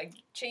 They're like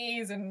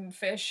cheese and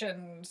fish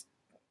and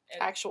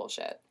actual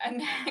shit.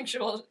 And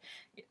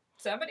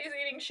somebody's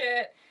eating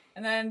shit.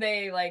 And then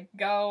they, like,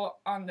 go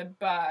on the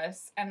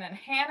bus, and then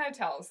Hannah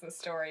tells the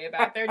story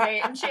about their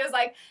date, and she was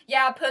like,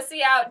 yeah,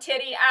 pussy out,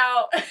 titty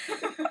out,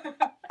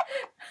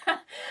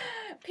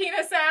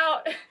 penis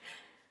out,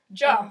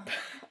 jump.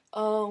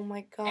 Oh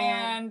my god.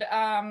 And,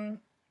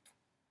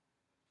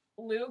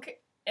 Luke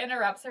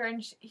interrupts her,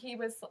 and she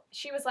was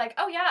like,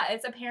 oh yeah,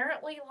 it's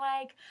apparently,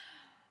 like,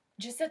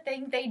 just a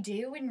thing they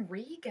do in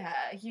Riga,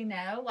 you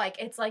know?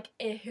 Like, it's, like,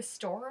 a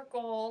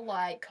historical,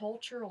 like,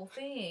 cultural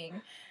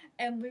thing.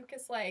 And Luke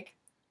is like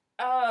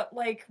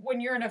when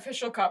you're an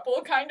official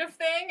couple kind of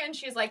thing. And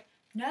she's like,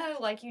 no,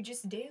 like, you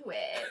just do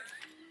it.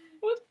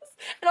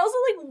 And also,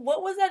 like,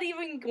 what was that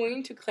even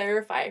going to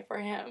clarify for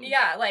him?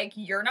 Yeah, like,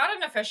 you're not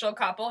an official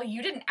couple.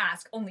 You didn't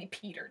ask. Only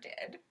Peter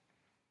did.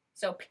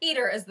 So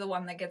Peter is the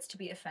one that gets to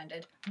be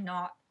offended,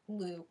 not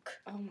Luke.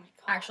 Oh my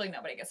god. Actually,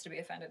 nobody gets to be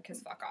offended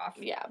because fuck off.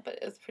 Yeah, but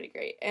it's pretty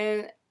great.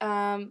 And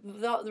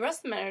the rest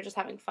of the men are just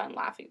having fun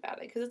laughing about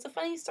it because it's a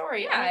funny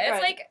story. Yeah,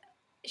 it's like...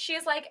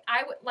 She's like,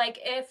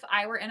 if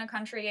I were in a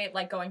country,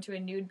 like, going to a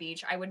nude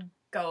beach, I would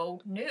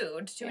go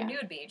nude to a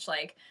nude beach.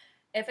 Like,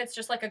 if it's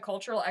just, like, a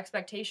cultural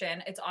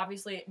expectation, it's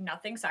obviously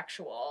nothing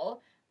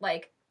sexual.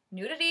 Like,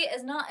 nudity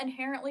is not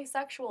inherently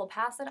sexual.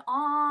 Pass it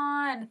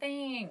on.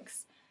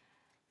 Thanks.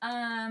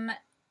 And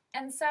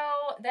so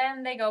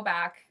then they go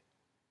back.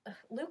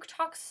 Luke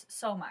talks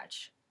so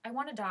much. I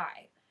want to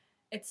die.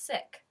 It's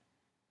sick.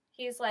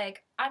 He's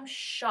like, I'm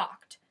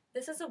shocked.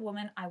 This is a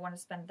woman I want to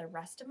spend the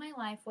rest of my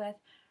life with.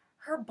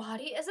 Her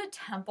body is a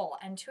temple,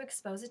 and to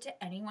expose it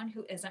to anyone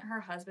who isn't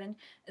her husband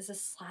is a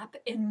slap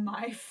in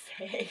my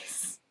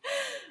face.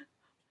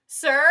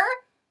 Sir,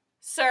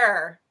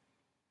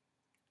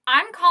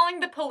 I'm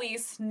calling the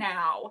police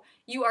now.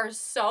 You are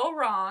so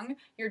wrong.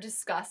 You're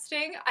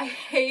disgusting. I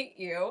hate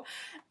you.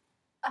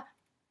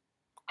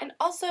 And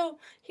also,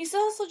 he's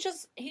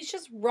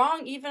just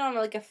wrong even on,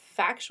 like, a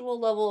factual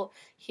level.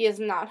 He is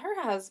not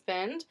her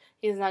husband.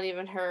 He is not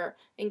even her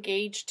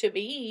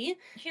engaged-to-be.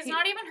 He's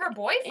not even her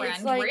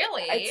boyfriend, like,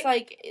 really. It's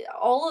like,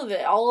 all of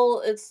it.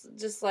 It's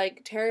just,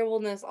 like,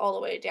 terribleness all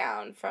the way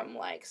down from,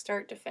 like,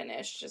 start to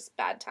finish. Just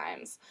bad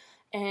times.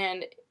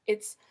 And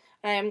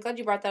I'm glad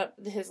you brought that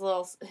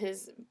up,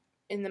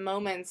 in the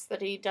moments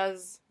that he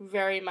does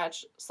very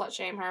much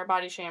slut-shame her,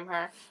 body-shame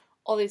her,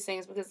 all these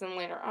things, because then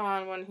later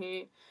on, when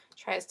he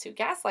tries to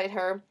gaslight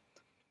her,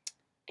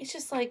 it's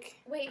just like...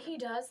 Wait, he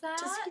does that?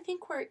 Does he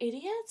think we're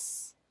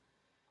idiots?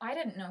 I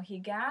didn't know he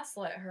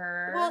gaslit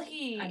her. Well,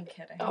 I'm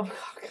kidding. Oh,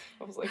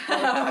 I was like,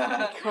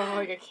 oh,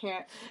 like, I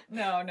can't.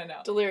 No.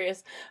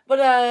 Delirious.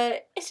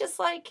 But, it's just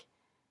like,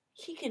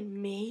 he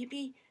can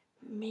maybe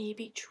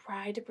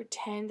try to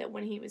pretend that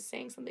when he was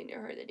saying something to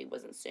her that he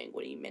wasn't saying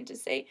what he meant to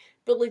say,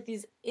 but, like,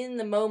 these in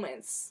the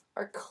moments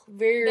are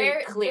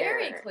very clear.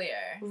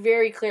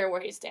 Very clear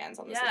where he stands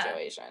on the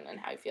situation and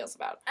how he feels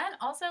about it. And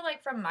also,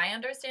 like, from my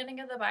understanding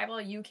of the Bible,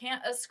 you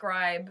can't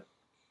ascribe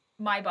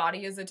my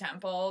body as a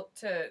temple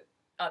to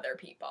other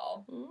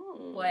people.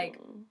 Ooh. Like,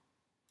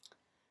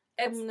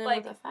 It's No,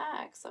 like, the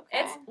facts, okay.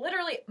 it's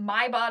literally,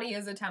 my body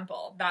is a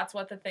temple. That's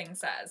what the thing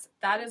says.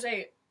 That is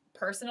a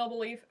personal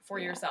belief for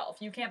yourself.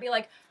 You can't be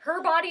like,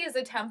 her body is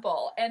a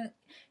temple, and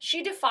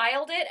she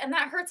defiled it, and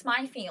that hurts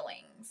my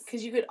feelings.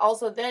 Because you could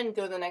also then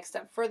go the next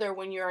step further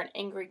when you're an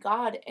angry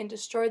god and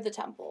destroy the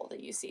temple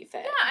that you see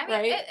fit. Yeah, I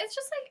mean, right? it's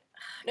just like,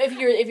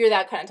 if you're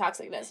that kind of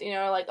toxicness, you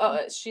know, like, oh,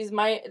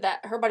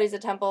 her body's a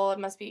temple, it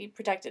must be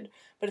protected.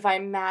 But if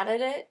I'm mad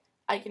at it,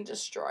 I can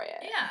destroy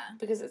it. yeah.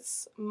 Because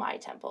it's my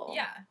temple.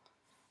 Yeah.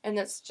 And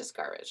that's just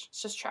garbage.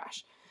 It's just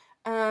trash.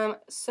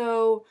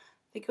 So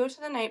they go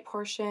to the night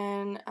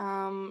portion.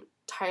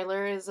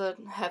 Tyler is a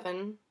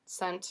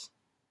heaven-sent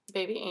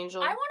baby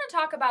angel. I want to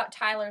talk about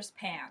Tyler's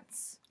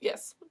pants.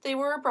 Yes, they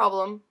were a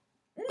problem.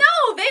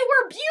 No, they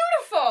were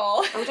beautiful!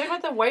 Are we talking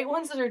about the white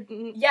ones that are...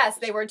 Yes,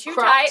 they were too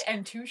cropped? tight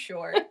and too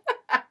short.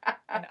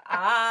 And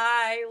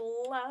I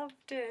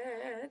loved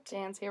it.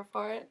 Dan's here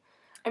for it.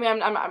 I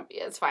mean, I'm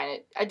it's fine.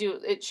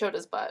 It showed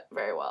his butt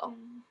very well,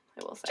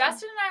 I will say.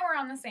 Justin and I were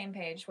on the same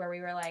page where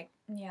we were like,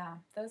 yeah,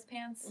 those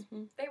pants,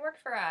 they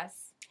worked for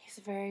us. He's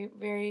a very,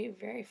 very,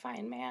 very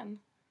fine man.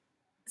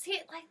 See,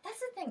 like, that's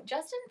the thing.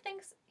 Justin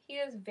thinks he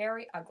is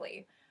very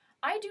ugly.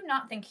 I do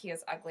not think he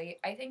is ugly.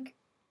 I think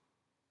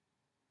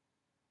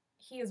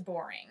he is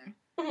boring.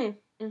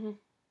 Mm-hmm. Mm-hmm.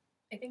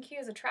 I think he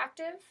is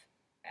attractive,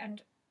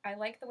 and I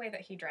like the way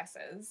that he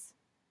dresses.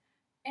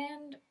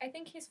 And I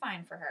think he's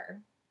fine for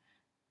her.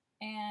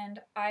 And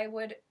I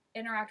would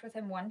interact with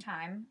him one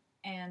time,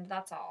 and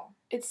that's all.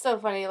 It's so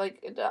funny,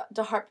 like,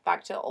 to harp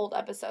back to old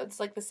episodes,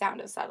 like The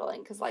Sound of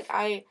Settling, because, like,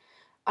 I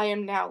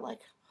am now, like,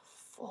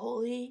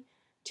 fully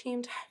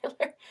Team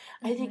Tyler.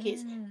 I think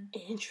he's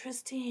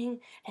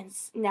interesting, and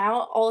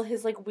now all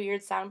his, like,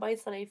 weird sound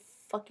bites that I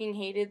fucking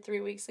hated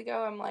 3 weeks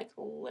ago, I'm, like,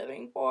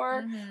 living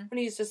for. When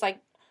he's just, like,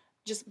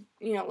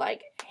 you know,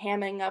 like,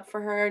 hamming up for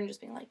her and just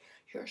being like,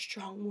 you're a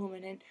strong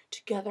woman, and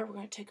together we're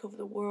gonna take over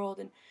the world,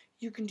 and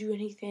you can do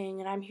anything,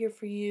 and I'm here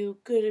for you,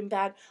 good and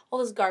bad, all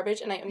this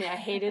garbage, and I mean, I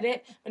hated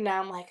it, but now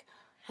I'm like,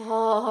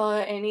 oh,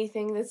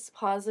 anything that's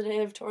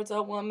positive towards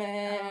a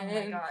woman. Oh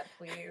my god,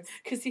 please.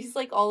 Because he's,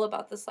 like, all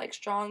about this, like,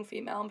 strong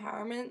female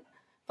empowerment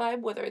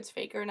vibe, whether it's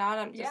fake or not.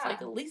 I'm just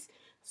like, at least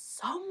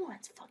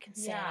someone's fucking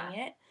saying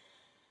it.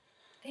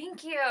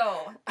 Thank you.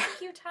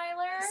 Thank you,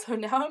 Tyler. So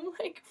now I'm,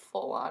 like,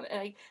 full on.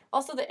 And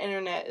also the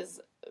internet is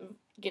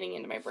getting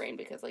into my brain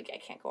because, like, I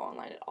can't go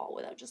online at all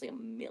without just, like, a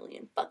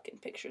million fucking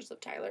pictures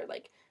of Tyler,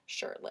 like,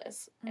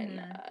 shirtless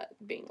and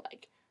being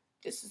like,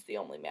 this is the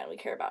only man we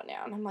care about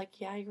now. And I'm like,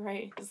 yeah, you're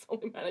right. This is the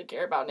only man I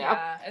care about now.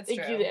 Yeah, it's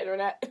Thank true. you, the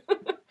internet,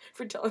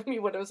 for telling me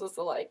what I'm supposed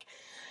to like.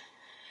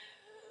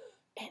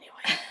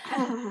 Anyway.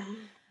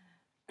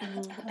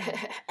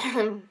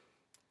 Who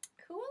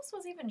else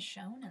was even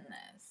shown in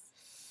this?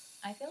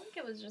 I feel like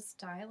it was just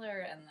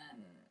Tyler and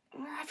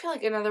then... I feel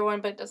like another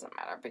one, but it doesn't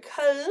matter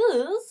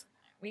because...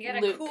 We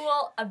get Luke.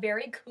 a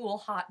very cool,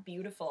 hot,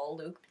 beautiful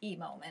Luke P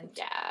moment.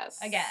 Yes.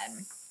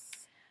 Again.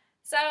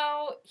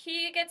 So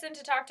he gets in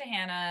to talk to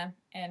Hannah,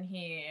 and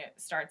he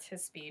starts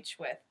his speech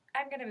with,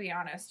 I'm going to be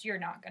honest, you're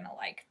not going to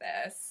like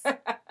this.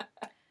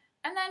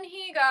 And then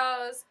he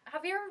goes,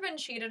 have you ever been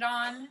cheated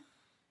on?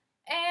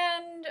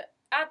 And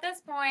at this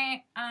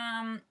point,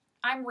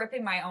 I'm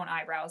ripping my own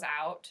eyebrows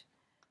out,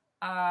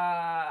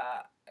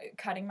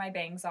 cutting my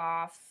bangs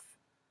off.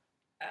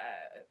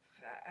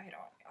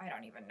 I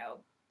don't even know.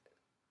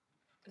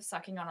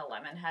 Sucking on a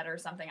lemon head or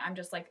something. I'm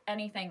just like,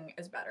 anything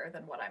is better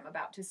than what I'm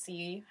about to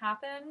see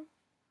happen.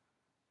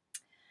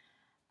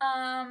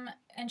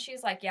 And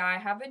she's like, yeah, I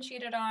have been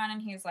cheated on. And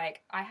he's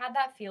like, I had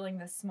that feeling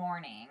this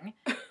morning.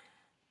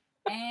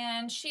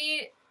 And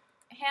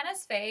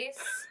Hannah's face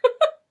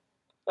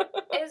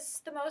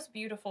is the most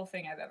beautiful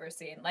thing I've ever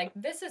seen. Like,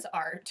 this is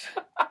art.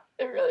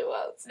 It really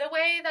was. The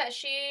way that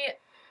she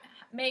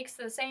makes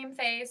the same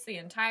face the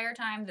entire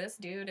time this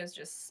dude is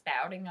just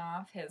spouting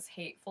off his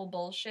hateful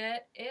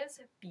bullshit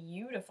is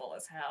beautiful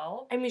as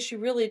hell. I mean, she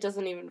really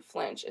doesn't even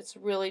flinch. It's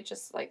really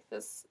just like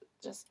this,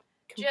 just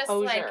composure. Just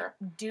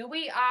like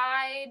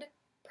dewy-eyed,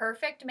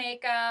 perfect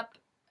makeup,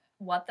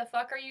 what the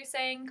fuck are you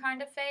saying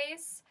kind of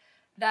face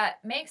that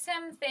makes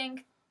him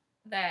think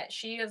that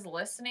she is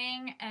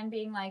listening and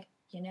being like,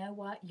 you know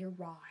what, you're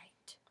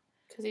right.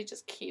 Because he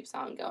just keeps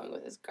on going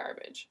with his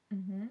garbage.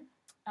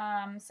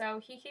 So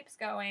he keeps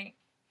going,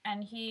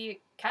 and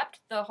he kept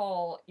the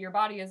whole your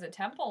body is a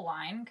temple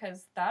line,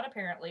 because that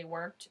apparently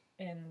worked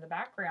in the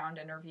background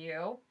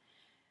interview.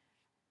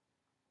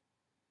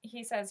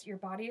 He says, your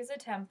body is a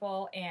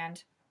temple,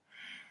 and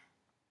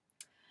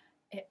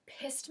it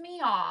pissed me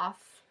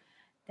off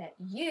that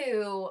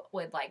you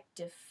would, like,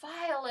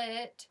 defile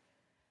it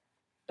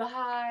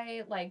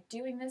by, like,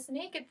 doing this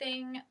naked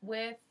thing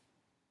with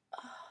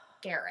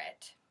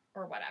Garrett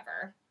or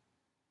whatever.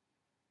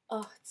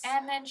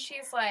 And then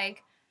she's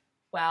like,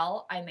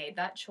 well, I made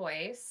that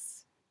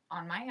choice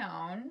on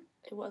my own.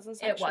 It wasn't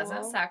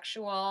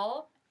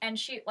sexual. And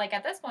she, like,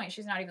 at this point,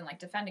 she's not even, like,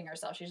 defending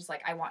herself. She's just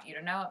like, I want you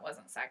to know it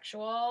wasn't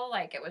sexual.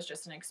 Like, it was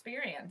just an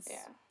experience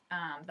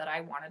that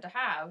I wanted to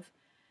have.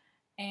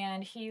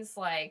 And he's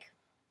like,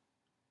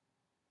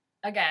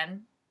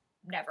 again,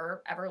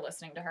 never ever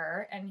listening to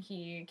her, and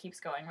he keeps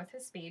going with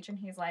his speech, and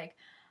he's like,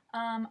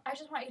 I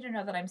just want you to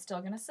know that I'm still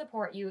going to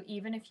support you,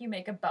 even if you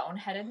make a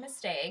boneheaded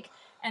mistake,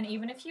 and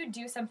even if you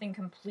do something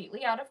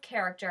completely out of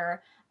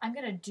character, I'm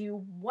going to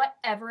do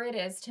whatever it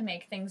is to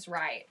make things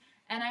right.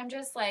 And I'm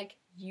just like,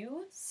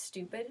 you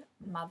stupid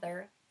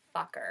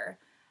motherfucker.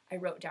 I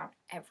wrote down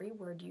every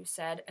word you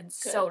said, and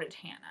so did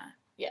Hannah.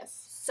 Yes.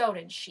 So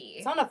did she.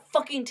 It's on a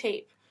fucking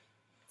tape.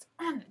 It's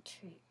on the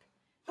tape.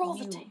 Roll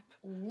the tape.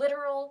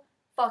 Literal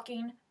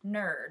fucking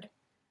nerd.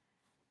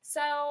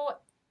 So,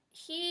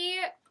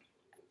 he...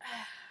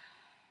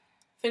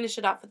 Finish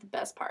it off with the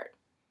best part.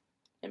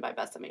 And by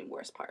best, I mean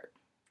worst part.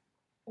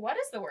 What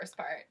is the worst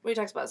part? When he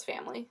talks about his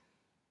family.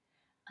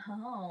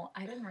 Oh,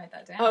 I didn't write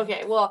that down.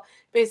 Okay, well,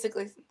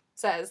 basically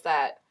says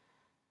that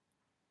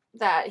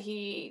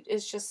he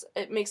is just,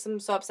 it makes him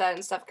so upset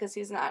and stuff because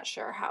he's not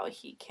sure how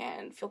he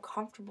can feel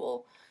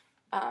comfortable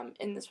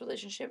in this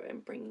relationship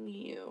and bringing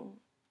you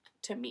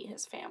to meet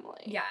his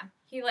family. Yeah.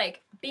 He,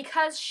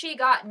 because she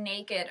got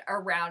naked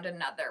around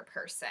another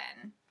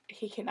person.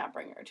 He cannot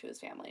bring her to his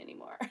family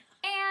anymore.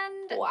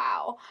 And...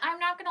 Wow. I'm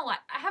not gonna lie.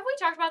 Have we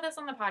talked about this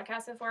on the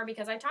podcast before?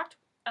 Because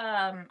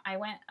I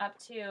went up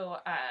to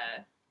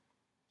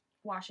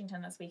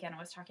Washington this weekend and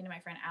was talking to my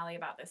friend Allie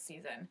about this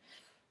season.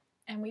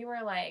 And we were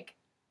like,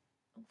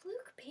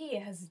 Luke P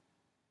has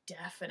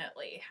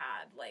definitely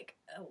had,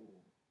 a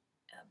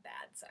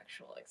bad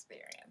sexual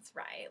experience,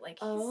 right?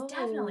 He's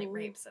definitely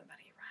raped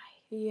somebody,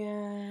 right?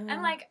 Yeah.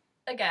 And,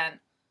 again,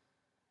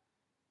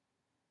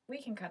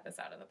 we can cut this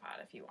out of the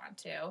pod if you want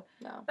to.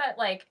 No. But,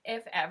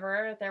 if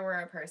ever there were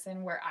a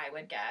person where I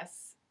would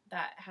guess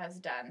that has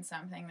done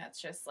something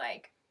that's just,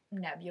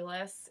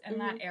 nebulous in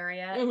that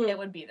area, it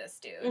would be this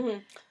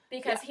dude.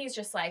 Because he's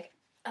just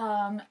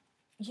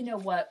you know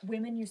what,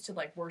 women used to,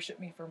 worship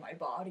me for my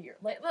body, or,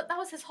 that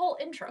was his whole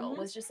intro,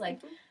 was just,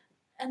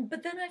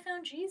 but then I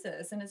found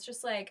Jesus, and it's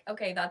just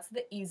okay, that's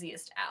the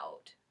easiest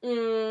out.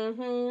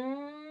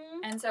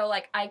 And so,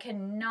 I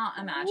cannot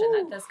imagine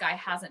that this guy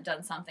hasn't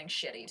done something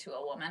shitty to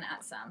a woman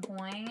at some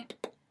point.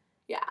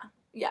 Yeah.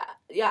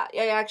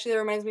 Actually, that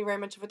reminds me very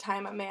much of a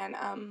time a man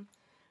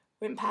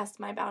went past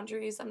my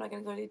boundaries. I'm not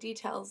going to go into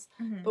details,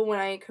 but when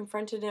I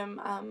confronted him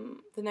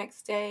the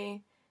next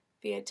day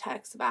via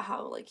text about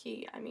how,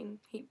 he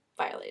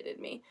violated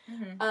me,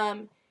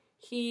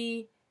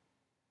 he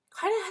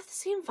kind of had the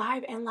same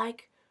vibe and,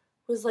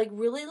 was,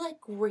 really,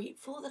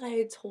 grateful that I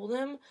had told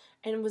him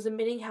and was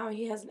admitting how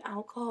he has an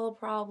alcohol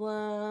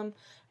problem,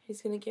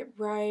 he's going to get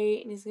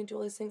right, and he's going to do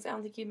all these things. I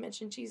don't think he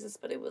mentioned Jesus,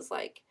 but it was,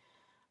 I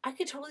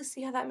could totally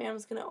see how that man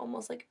was going to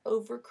almost,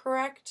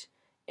 overcorrect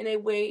in a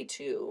way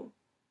to...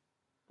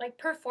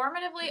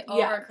 performatively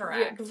overcorrect.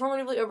 Yeah,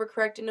 performatively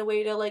overcorrect in a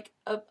way to,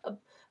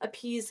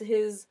 appease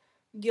his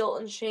guilt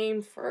and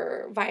shame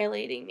for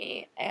violating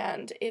me,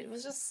 and it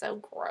was just so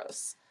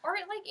gross. Or,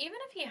 even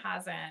if he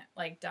hasn't,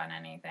 done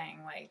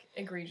anything,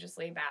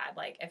 egregiously bad,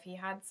 if he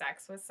had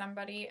sex with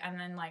somebody and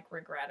then,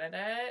 regretted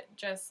it,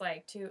 just,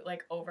 to,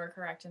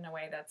 overcorrect in a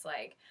way that's,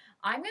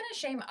 I'm gonna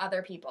shame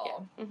other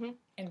people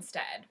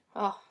instead.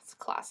 Oh, it's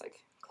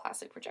classic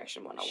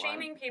projection 101.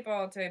 Shaming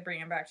people to bring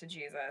them back to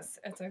Jesus.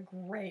 It's a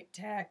great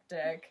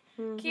tactic.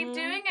 Keep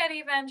doing it,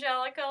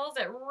 evangelicals.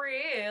 It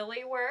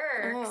really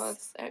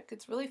works. Oh,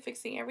 it's really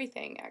fixing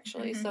everything,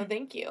 actually, so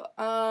thank you.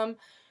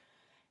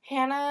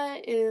 Hannah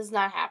is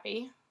not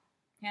happy.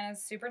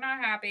 Hannah's super not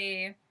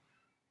happy.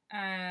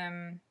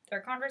 Their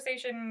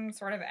conversation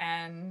sort of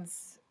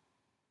ends.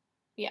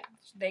 Yeah.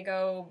 They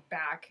go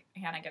back.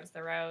 Hannah gives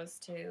the rose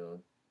to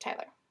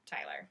Tyler.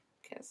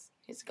 Because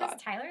he's God.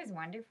 Tyler is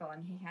wonderful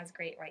and he has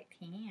great white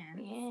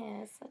pants.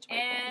 Yes, such white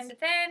pants.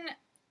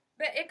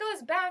 But it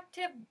goes back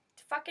to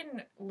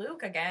fucking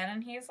Luke again,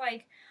 and he's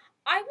like,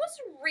 I was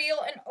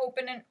real and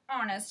open and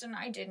honest, and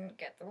I didn't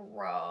get the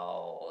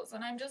rose.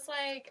 And I'm just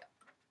like,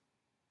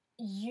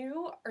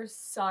 you are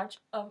such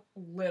a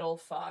little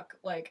fuck.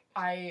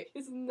 He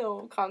has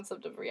no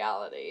concept of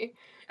reality.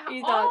 He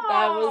thought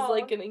that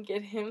was, gonna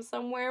get him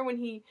somewhere when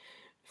he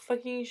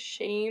fucking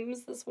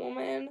shames this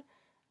woman.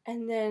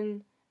 And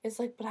then it's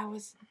but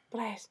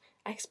I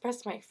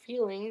expressed my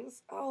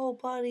feelings. Oh,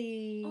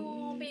 buddy.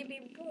 Oh,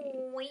 baby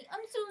boy.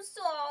 I'm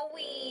so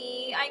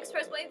sorry. I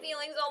express my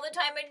feelings all the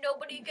time and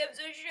nobody gives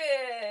a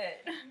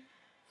shit.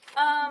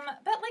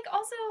 But,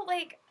 also,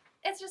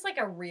 it's just,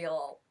 a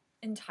real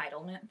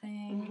entitlement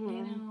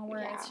thing,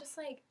 where it's just,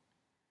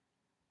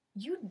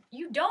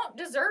 you don't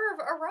deserve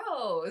a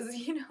rose,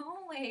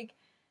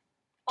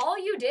 all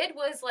you did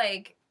was,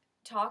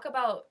 talk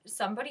about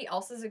somebody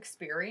else's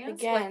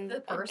experience with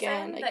the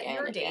person that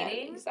you're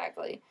dating.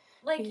 Exactly.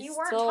 You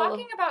weren't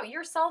talking about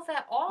yourself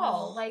at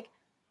all. Unveil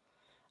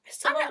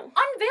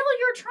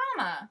your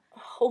trauma.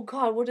 Oh,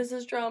 God, what is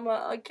his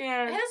trauma?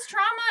 Again. His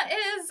trauma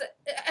is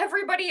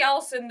everybody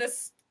else in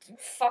this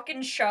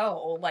fucking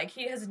show.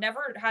 He has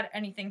never had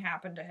anything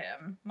happen to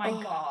him. My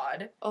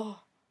God.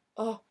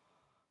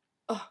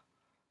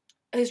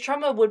 His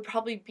trauma would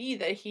probably be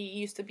that he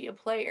used to be a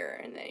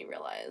player and then he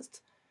realized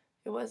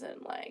it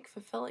wasn't,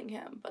 fulfilling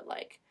him. But,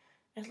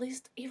 At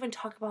least even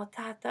talk about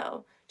that,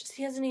 though. Just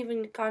he hasn't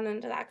even gone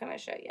into that kind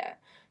of shit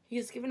yet.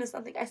 He's given us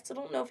nothing. I still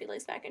don't know if he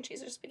likes mac and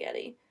cheese or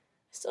spaghetti.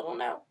 I still don't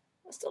know.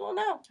 I don't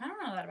know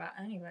that about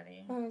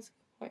anybody. Oh, that's a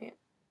good point.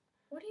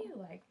 What do you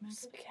like, mac and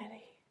Spaghetti.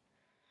 cheese?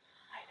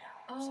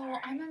 I know. Sorry.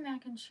 I'm a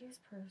mac and cheese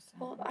person.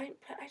 Well, I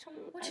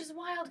don't. Which is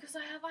wild because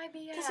I have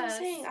IBS. That's what I'm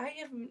saying. I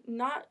have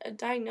not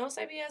diagnosed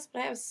IBS,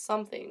 but I have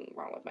something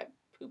wrong with my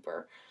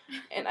pooper,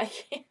 and I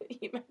can't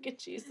eat mac and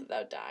cheese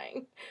without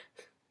dying.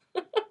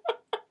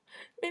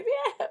 Maybe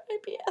I have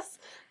IBS.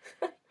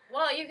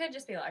 Well, you could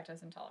just be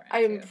lactose intolerant.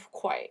 I am too.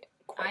 quite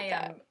I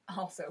that. am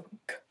also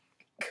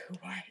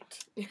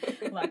quite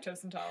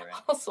lactose intolerant.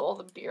 Also, all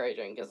the beer I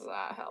drink does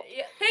not help.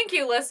 Yeah. Thank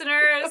you,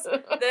 listeners.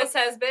 This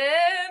has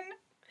been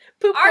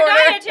Poop our corner.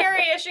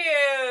 dietary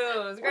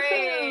issues.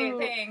 Great,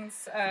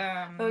 thanks.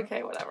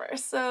 Okay, whatever.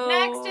 So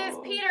next is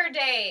Peter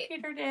date.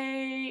 Peter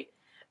date.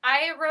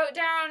 I wrote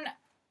down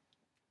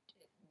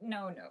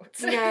no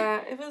notes.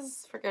 Yeah, it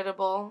was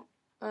forgettable.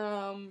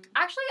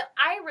 Actually,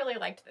 I really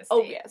liked this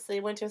Oh date. yes, they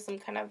went to some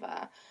kind of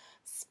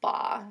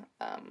spa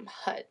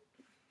hut,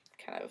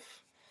 kind of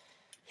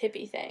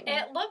hippie thing.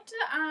 It looked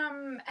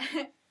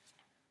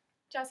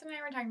Justin and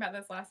I were talking about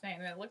this last night,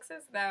 and it looks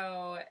as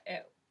though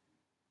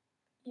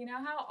you know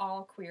how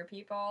all queer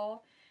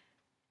people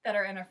that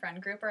are in a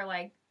friend group are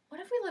like, what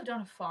if we lived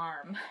on a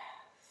farm?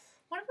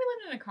 What if we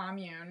lived in a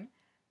commune?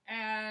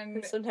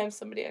 And sometimes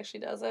somebody actually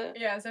does it.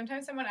 yeah,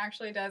 sometimes someone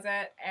actually does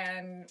it,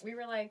 and we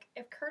were like,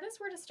 if Curtis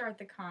were to start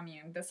the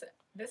commune, this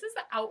is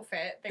the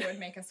outfit they would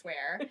make us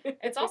wear.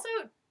 It's also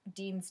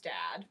Dean's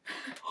dad.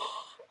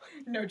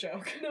 No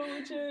joke. No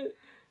legit.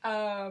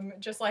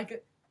 Just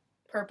like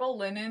purple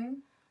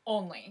linen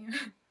only.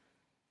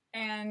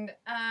 And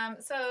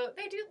so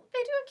they do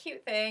a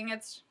cute thing.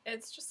 It's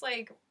just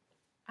like,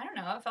 I don't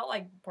know, it felt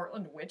like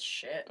Portland witch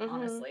shit,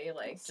 honestly.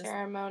 Like just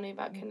ceremony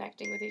about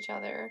connecting with each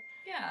other.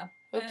 yeah.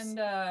 Oops. And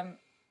Doesn't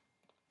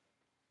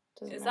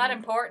is matter. that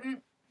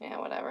important? Yeah,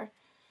 whatever.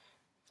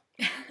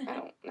 I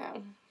don't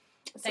know.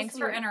 Thanks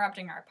for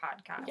interrupting our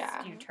podcast,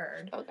 Yeah. you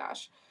turd. Oh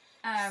gosh.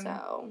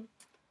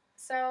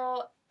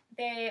 So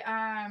they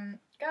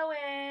go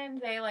in,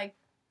 they like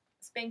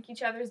spank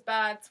each other's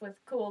butts with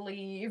cool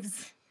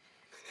leaves.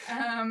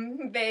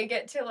 They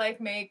get to like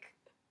make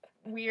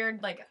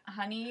weird like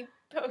honey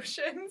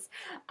potions.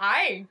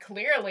 I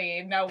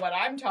clearly know what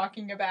I'm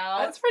talking about.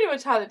 That's pretty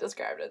much how they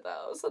described it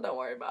though, so don't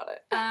worry about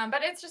it.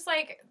 But it's just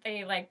like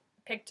they like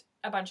picked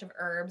a bunch of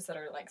herbs that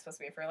are like supposed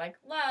to be for like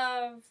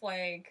love,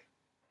 like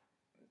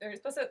they're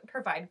supposed to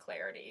provide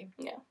clarity.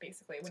 Yeah.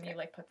 Basically, when you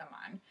like put them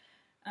on.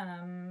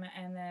 And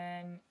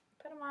then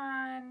put them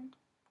on,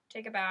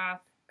 take a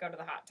bath, go to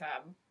the hot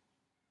tub.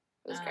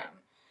 It was great.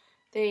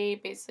 They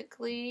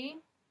basically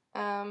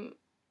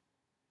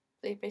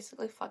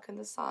fuck in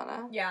the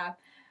sauna. Yeah.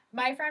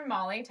 My friend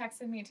Molly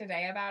texted me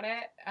today about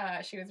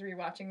it. She was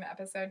rewatching the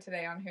episode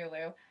today on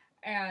Hulu,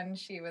 and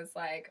she was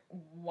like,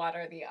 what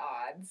are the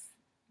odds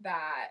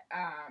that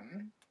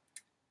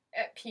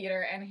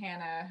Peter and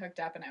Hannah hooked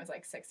up? And I was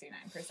like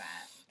 69%.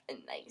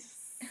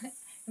 Nice.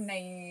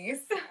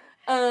 Nice.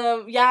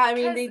 Yeah, I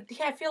mean,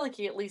 I feel like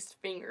he at least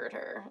fingered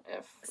her,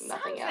 if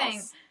nothing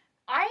else.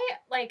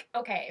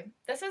 Okay,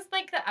 this is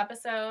like the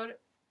episode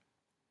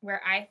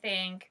where I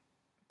think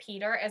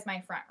Peter is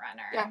my front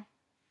runner. Yeah.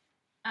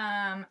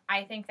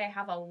 I think they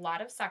have a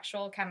lot of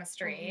sexual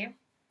chemistry. Mm-hmm.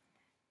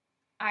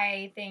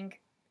 I think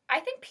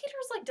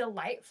Peter's like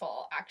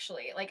delightful,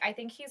 actually. Like, I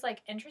think he's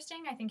like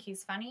interesting. I think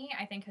he's funny.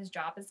 I think his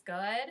job is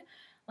good.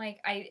 Like,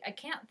 I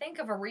can't think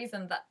of a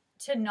reason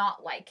to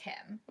not like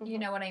him. Mm-hmm. You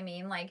know what I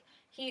mean? Like,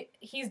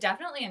 he's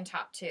definitely in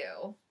top 2.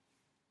 Do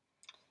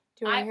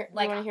you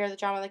want to hear the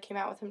drama that came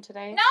out with him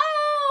today? No!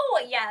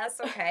 Yes,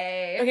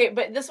 okay. Okay,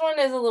 but this one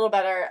is a little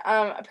better.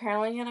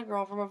 Apparently he had a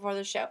girlfriend before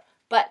the show.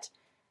 But,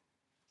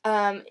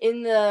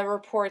 in the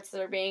reports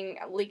that are being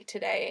leaked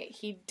today,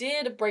 he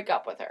did break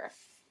up with her.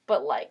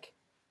 But, like,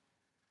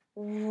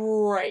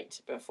 right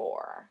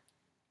before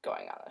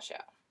going on the show.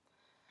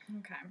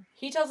 Okay.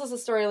 He tells us a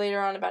story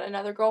later on about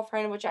another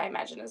girlfriend, which I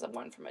imagine is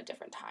one from a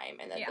different time,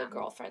 and that the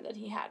girlfriend that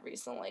he had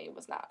recently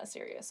was not a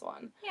serious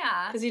one.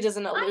 Yeah. Because he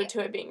doesn't allude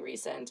to it being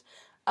recent.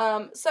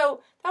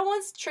 So that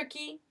one's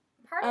tricky.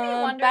 Part of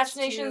me wonders Batch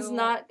Nation's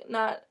not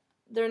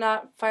they're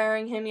not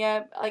firing him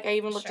yet. Like, I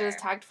even looked at his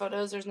tagged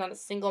photos. There's not a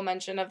single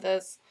mention of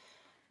this.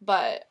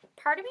 But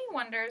part of me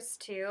wonders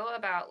too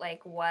about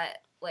like what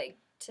like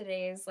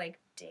today's like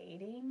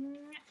dating.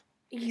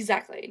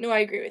 Exactly. No, I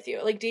agree with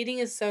you. Like, dating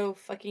is so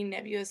fucking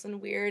nebulous and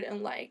weird,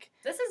 and like,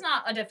 this is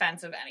not a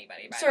defense of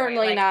anybody, by certainly the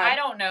way. Like, not. I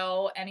don't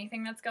know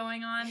anything that's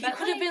going on. He but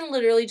could have been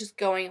literally just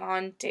going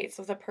on dates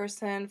with a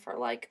person for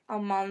like a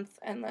month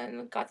and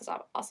then got this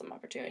awesome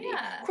opportunity.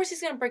 Yeah. Of course he's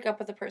gonna break up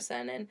with the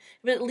person,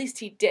 but at least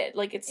he did.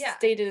 Like, it's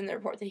stated in the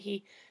report that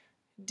he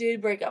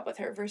did break up with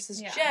her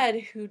versus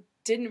Jed, who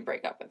didn't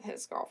break up with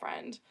his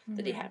girlfriend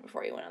that he had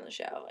before he went on the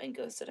show and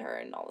ghosted her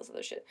and all this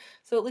other shit.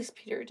 So at least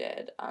Peter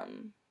did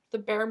the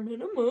bare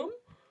minimum.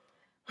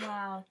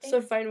 Wow.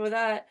 So fine with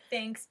that.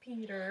 Thanks,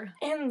 Peter.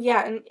 And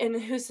yeah,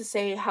 and who's to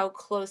say how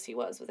close he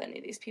was with any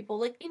of these people?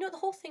 Like, you know, the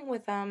whole thing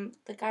with the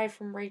guy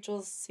from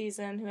Rachel's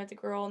season who had the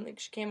girl and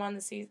she came on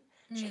the season,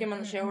 she came on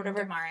the show or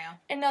whatever. DeMario.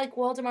 And like,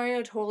 well,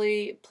 DeMario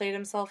totally played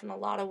himself in a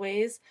lot of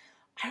ways.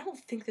 I don't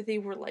think that they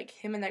were like,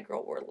 him and that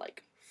girl were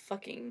like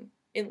fucking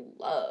in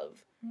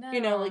love. No,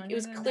 you know, like it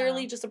was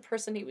clearly just a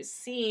person he was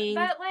seeing.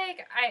 But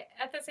like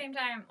at the same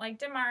time, like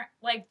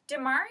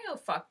DeMario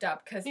fucked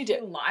up because he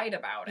lied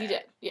about it. He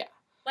did, yeah.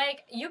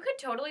 Like you could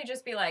totally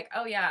just be like,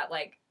 oh yeah,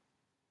 like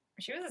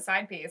she was a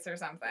side piece or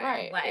something,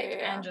 right? Like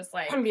yeah. and just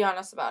like and be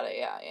honest about it,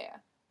 yeah.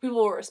 People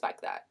will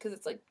respect that because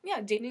it's like,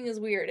 yeah, dating is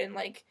weird and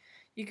like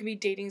you can be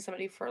dating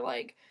somebody for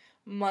like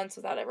months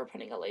without ever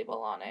putting a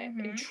label on it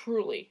and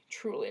truly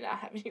not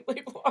having a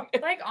label on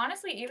it. Like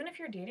honestly, even if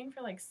you're dating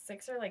for like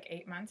 6 or like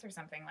 8 months or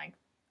something, like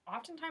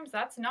oftentimes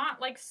that's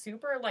not like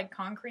super like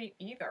concrete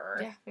either.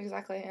 Yeah,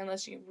 exactly.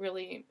 Unless you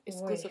really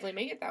exclusively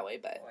make it that way,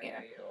 but yeah.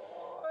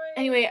 Oy.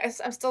 Anyway,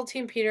 I'm still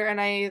Team Peter,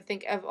 and I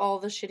think of all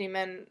the shitty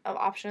men of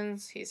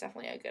options, he's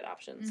definitely a good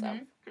option. So.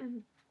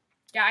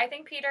 Yeah, I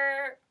think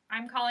Peter.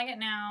 I'm calling it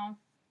now.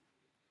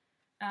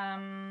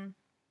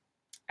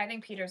 I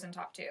think Peter's in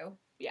top 2.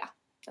 Yeah,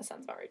 that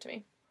sounds about right to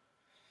me.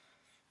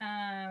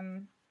 Yeah,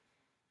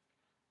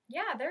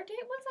 their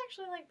date was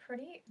actually like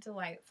pretty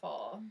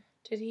delightful.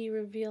 Did he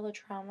reveal a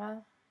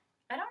trauma?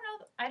 I don't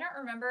know. I don't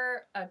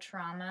remember a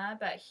trauma,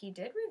 but he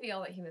did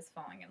reveal that he was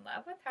falling in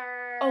love with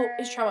her. Oh,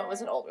 his trauma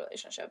was an old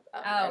relationship.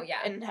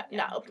 And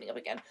not opening up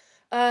again,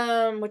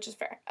 which is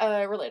fair,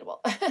 relatable,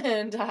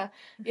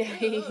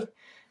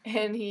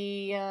 and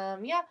he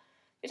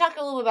we talked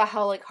a little bit about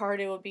how like hard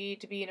it would be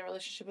to be in a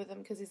relationship with him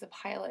because he's a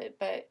pilot,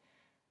 but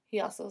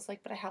he also was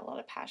like, but I have a lot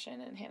of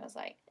passion, and Hannah's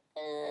like,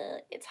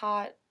 it's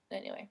hot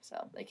anyway,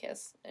 so they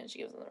kiss, and she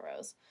gives him the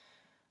rose.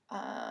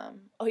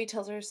 He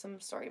tells her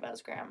some story about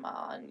his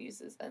grandma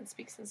and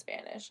speaks in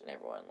Spanish, and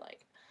everyone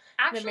like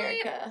actually in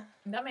America.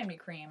 That made me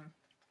cream.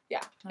 Yeah,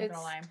 not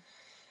gonna lie,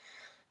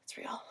 it's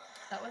real.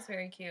 That was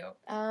very cute.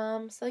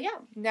 So yeah,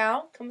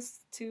 now comes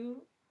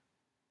to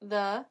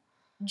the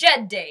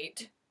Jed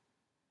date.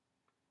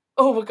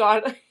 Oh my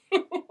god.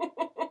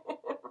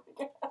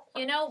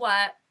 You know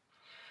what?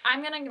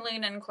 I'm gonna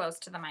lean in close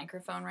to the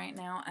microphone right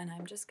now, and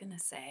I'm just gonna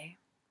say,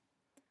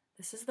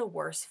 this is the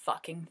worst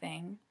fucking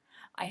thing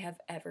I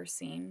have ever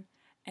seen,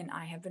 and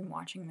I have been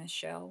watching this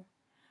show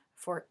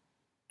for,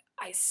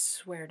 I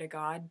swear to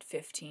God,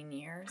 15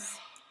 years.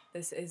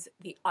 This is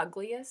the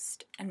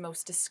ugliest and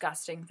most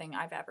disgusting thing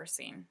I've ever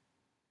seen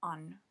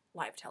on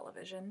live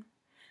television.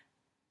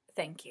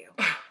 Thank you.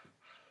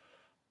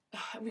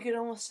 We could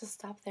almost just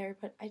stop there,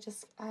 but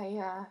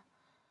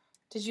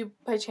did you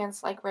by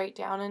chance like write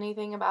down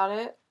anything about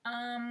it?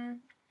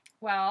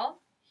 Well,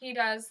 he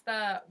does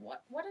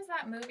what is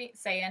that movie?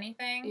 Say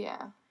Anything?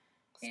 Yeah.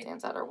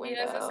 Stands out her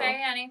window. He doesn't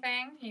say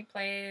anything. He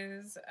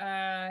plays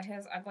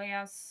his ugly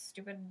ass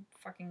stupid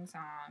fucking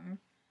song.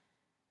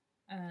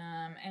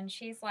 And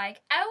she's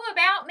like, "Oh,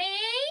 about me?"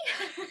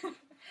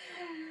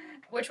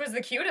 Which was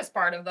the cutest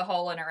part of the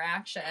whole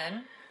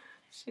interaction.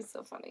 She's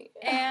so funny.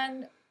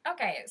 And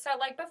okay, so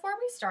like before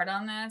we start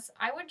on this,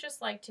 I would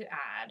just like to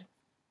add,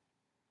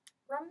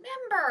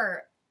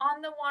 remember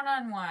on the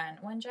one-on-one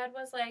when Jed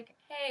was like,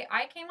 "Hey,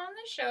 I came on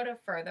the show to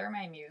further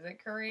my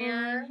music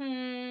career."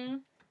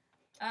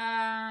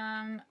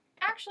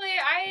 Actually,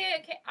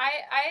 I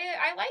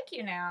like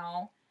you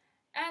now.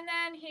 And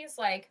then he's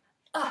like,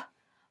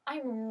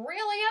 I'm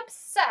really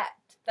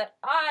upset that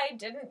I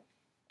didn't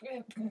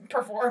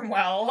perform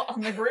well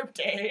on the group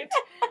date.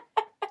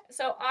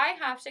 So I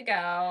have to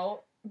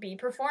go be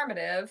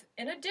performative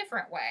in a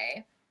different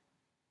way.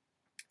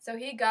 So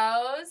he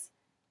goes,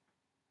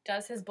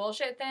 does his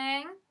bullshit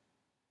thing,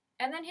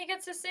 and then he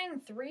gets to sing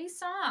 3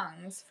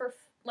 songs for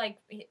 5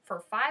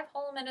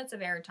 whole minutes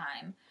of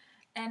airtime.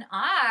 And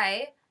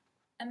I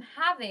am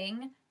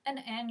having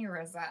an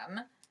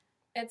aneurysm.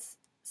 It's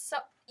so,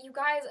 you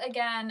guys,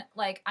 again,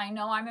 like, I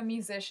know I'm a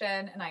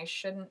musician and I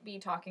shouldn't be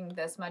talking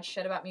this much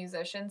shit about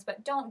musicians,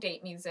 but don't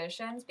date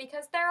musicians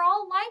because they're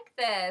all like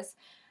this.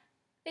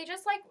 They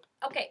just like,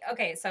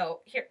 so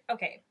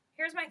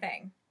here's my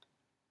thing.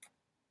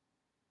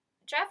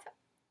 Jed.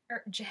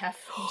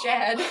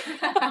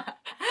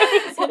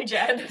 It's like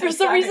Jed. For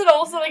some reason,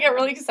 also, I got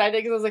really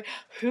excited because I was like,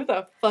 who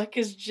the fuck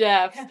is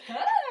Jeff?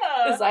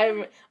 Because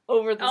I'm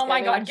over this. Oh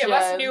my god, give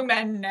us new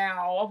men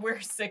now.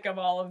 We're sick of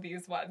all of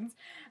these ones.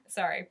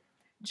 Sorry.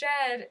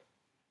 Jed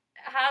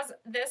has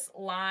this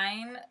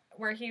line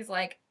where he's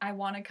like, I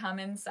want to come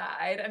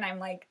inside. And I'm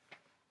like,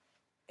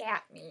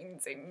 that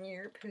means in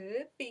your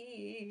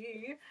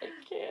pussy. I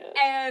can't.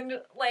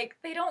 And, like,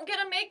 they don't get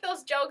to make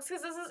those jokes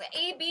because this is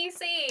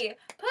ABC.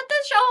 Put the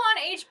show on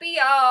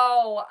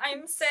HBO.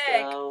 I'm sick.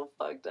 So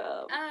fucked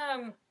up.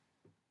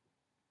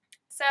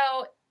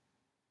 So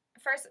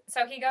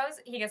he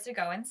gets to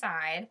go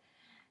inside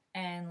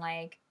and,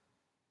 like,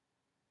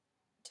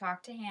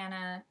 talk to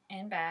Hannah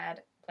in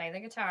bed, play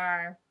the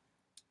guitar,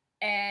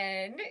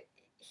 and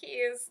he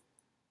is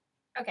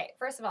Okay,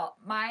 first of all,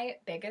 my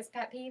biggest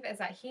pet peeve is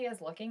that he is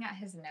looking at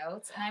his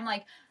notes, and I'm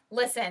like,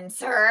 listen,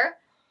 sir,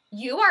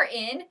 you are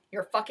in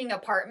your fucking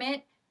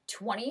apartment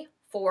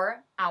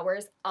 24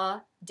 hours a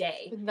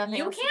day. With nothing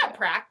You else to can't do.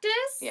 practice?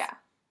 Yeah.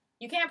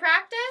 You can't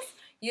practice?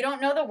 You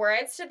don't know the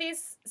words to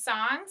these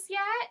songs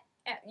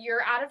yet?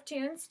 You're out of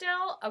tune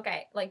still?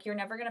 Okay, like, you're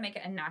never gonna make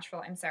it in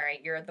Nashville. I'm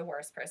sorry, you're the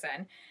worst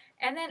person.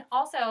 And then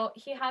also,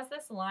 he has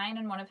this line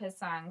in one of his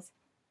songs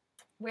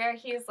where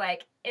he's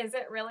like, is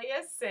it really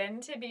a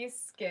sin to be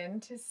skin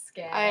to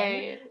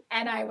skin?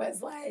 And I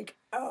was like,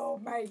 oh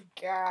my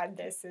God,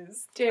 this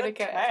is Danica,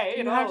 the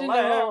title you have to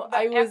know, of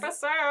the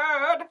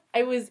episode.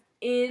 I was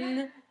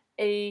in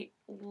a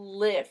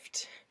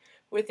lift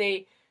with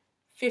a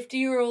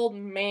 50-year-old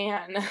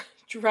man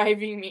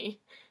driving me,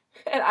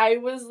 and I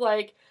was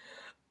like,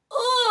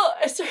 oh,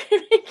 I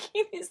started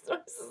making these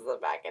noises in the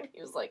back, and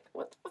he was like,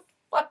 what the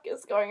fuck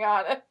is going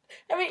on? I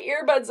had my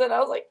earbuds in, I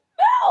was like,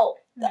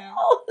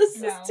 no, this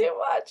is too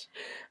much.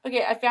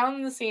 Okay, I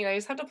found the scene. I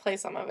just have to play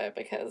some of it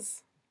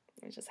because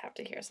I just have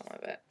to hear some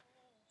of it.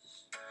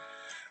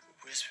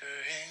 Whisper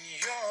in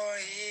your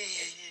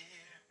ear,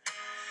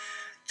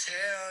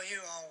 tell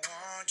you I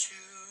want you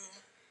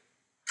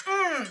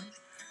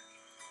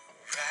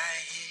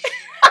right here.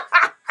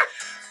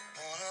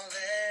 Wanna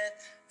let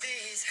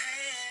these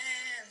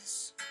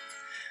hands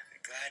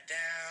glide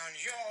down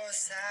your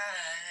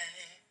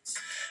sides,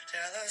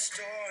 tell a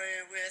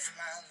story with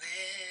my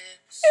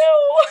lips.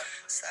 Ew.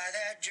 Slide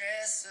that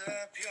dress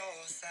up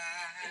your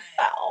thigh.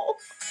 Ow.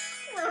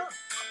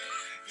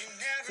 You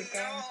never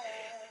know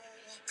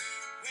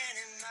when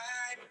it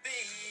might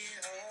be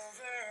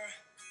over.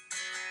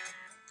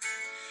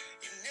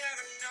 You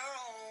never know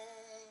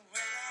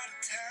when our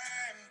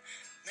time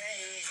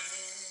may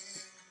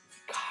end.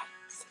 God,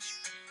 such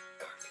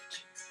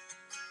garbage.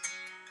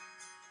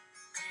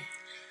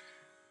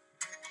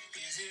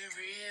 Is it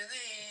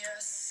really a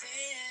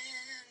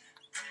sin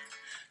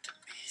to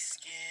be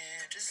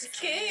skin to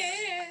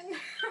skin?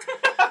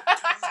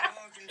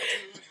 Talking to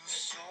your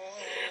soul.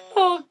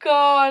 Oh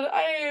God,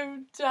 I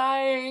am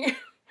dying.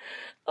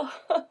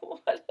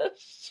 What a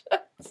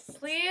shit.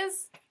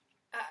 Please,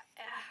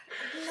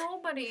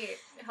 nobody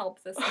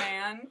help this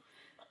man.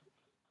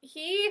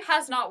 He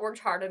has not worked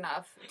hard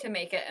enough to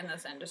make it in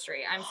this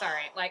industry. I'm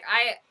sorry. Like,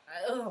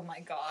 oh my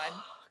God.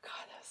 Oh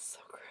God, that's so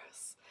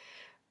gross.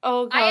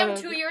 Oh God. I am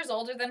 2 years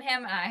older than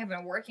him, and I have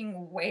been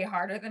working way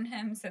harder than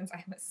him since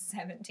I was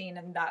 17,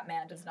 and that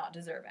man does not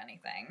deserve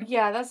anything.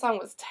 Yeah, that song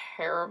was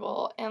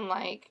terrible, and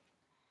like,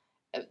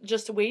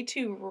 just way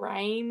too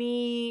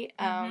rhymey.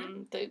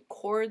 The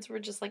chords were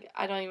just like,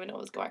 I don't even know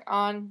what's going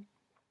on.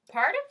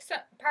 Part of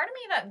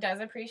me that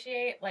does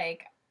appreciate,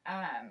 like,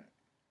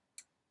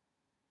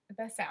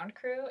 the sound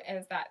crew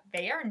is that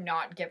they are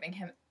not giving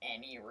him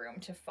any room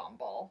to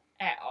fumble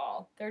at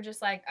all. They're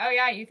just like, oh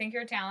yeah, you think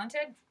you're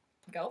talented?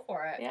 Go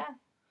for it. Yeah.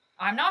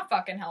 I'm not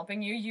fucking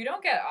helping you. You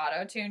don't get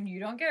auto-tune. You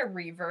don't get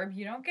reverb.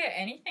 You don't get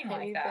anything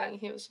like that.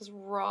 He was just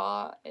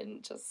raw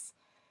and just...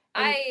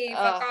 Fuck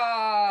off.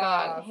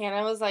 God,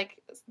 Hannah was like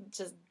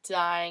just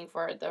dying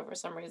for it though for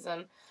some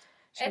reason.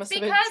 She It's must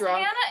have been because drunk.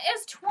 Hannah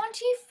is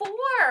 24.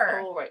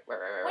 Oh, right.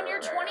 When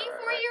you're 24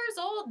 years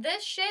old,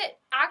 this shit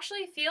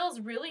actually feels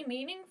really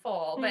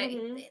meaningful. But this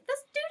dude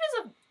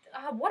is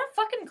what a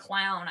fucking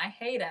clown. I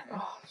hate him.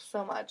 Oh,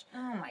 so much.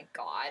 Oh my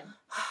God.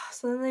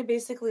 So then they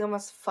basically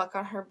almost fuck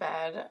on her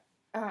bed.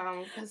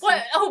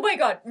 What? Oh my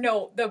God.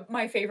 No,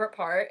 my favorite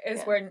part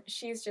is when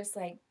she's just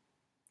like,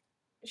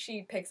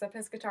 she picks up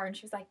his guitar and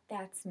she's like,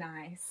 that's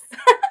nice.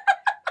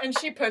 And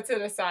she puts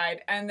it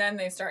aside, and then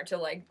they start to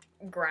like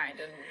grind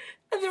and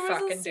there was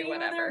fucking a scene do where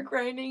whatever. they were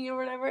grinding or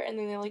whatever, and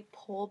then they like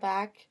pull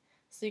back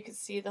so you could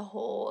see the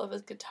hole of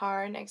his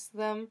guitar next to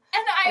them. And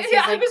I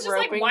was just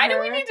like, why do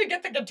we need to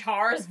get the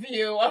guitar's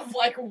view of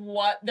like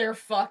what their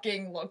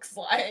fucking looks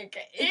like?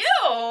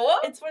 Ew.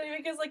 It's funny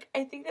because like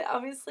I think that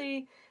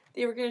obviously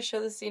they were gonna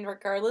show the scene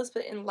regardless,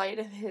 but in light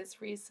of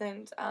his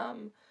recent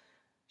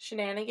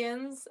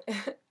shenanigans,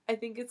 I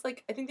think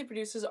the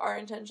producers are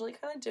intentionally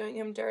kind of doing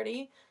him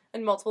dirty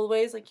in multiple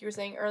ways, like you were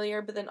saying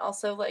earlier, but then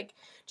also like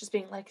just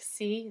being like,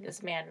 see,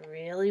 this man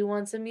really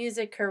wants a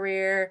music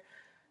career,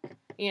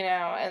 you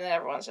know, and then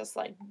everyone's just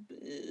like,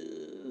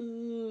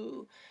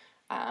 boo.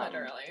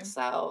 Literally.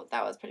 So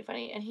that was pretty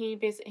funny, and he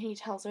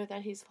tells her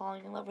that he's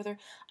falling in love with her.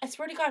 I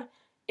swear to God,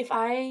 if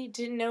I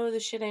didn't know the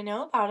shit I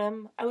know about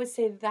him, I would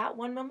say that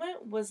one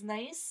moment was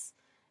nice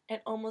and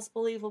almost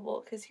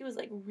believable, because he was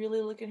like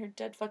really looking her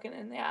dead fucking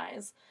in the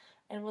eyes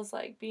and was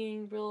like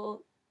being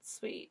real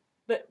sweet.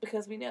 But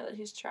because we know that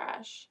he's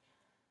trash,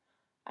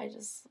 I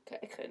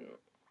couldn't.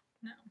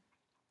 No.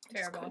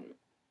 Terrible.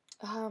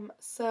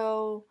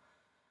 So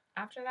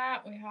after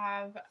that, we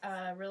have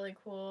a really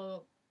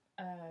cool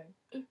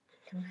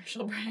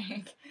commercial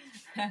break,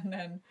 and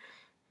then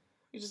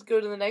we just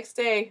go to the next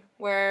day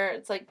where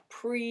it's like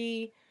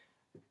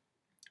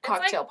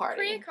pre-cocktail party.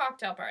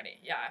 Pre-cocktail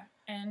party, yeah.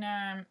 And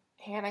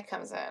Hannah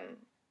comes in.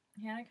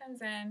 And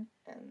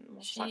And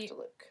we'll talk to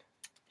Luke.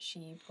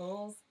 She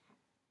pulls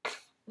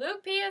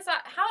Luke P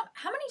aside. How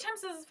many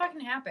times does this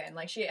fucking happen?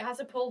 Like, she has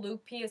to pull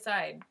Luke P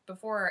aside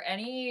before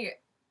any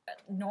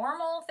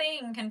normal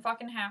thing can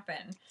fucking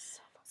happen.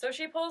 So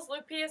she pulls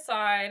Luke P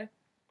aside.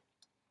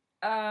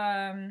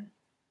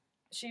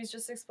 She's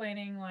just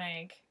explaining,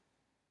 like,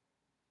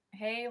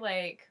 hey,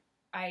 like,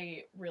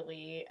 I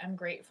really am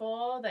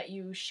grateful that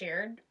you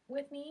shared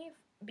with me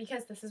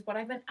because this is what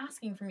I've been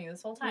asking from you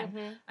this whole time.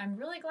 Mhm. I'm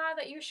really glad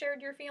that you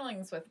shared your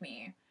feelings with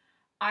me.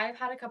 I've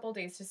had a couple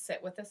days to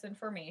sit with this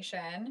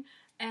information,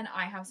 and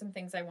I have some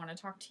things I want to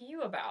talk to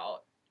you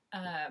about.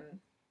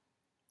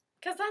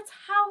 Because that's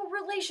how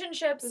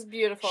relationships It's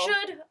beautiful.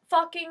 should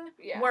fucking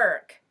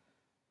work.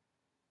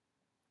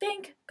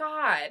 Thank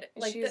God.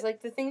 Like, she's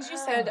like, the things you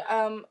said,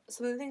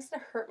 some of the things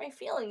that hurt my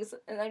feelings,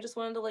 and I just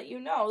wanted to let you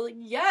know. Like,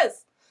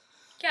 yes.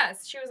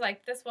 Yes, she was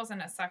like, this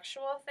wasn't a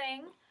sexual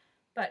thing,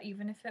 but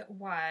even if it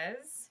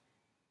was,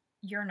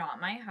 you're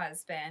not my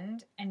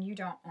husband, and you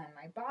don't own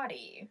my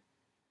body.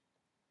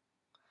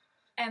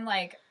 And,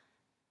 like,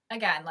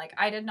 again, like,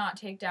 I did not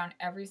take down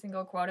every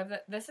single quote of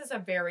it. This is a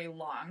very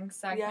long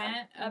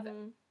segment of it.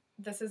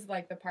 This is,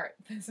 like, the part,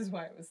 this is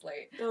why it was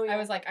late. Oh, yeah. I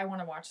was like, I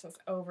want to watch this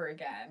over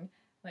again.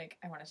 Like,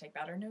 I want to take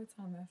better notes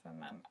on this. And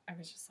then I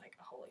was just like,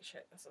 holy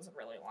shit, this is a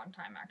really long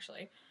time,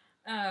 actually.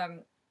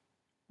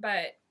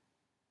 But,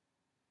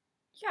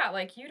 yeah,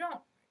 like, you're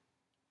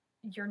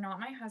not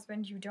my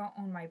husband. You don't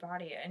own my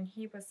body. And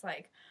he was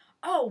like,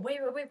 oh,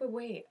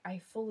 wait. I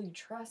fully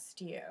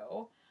trust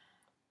you.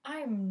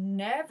 I'm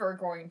never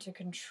going to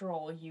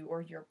control you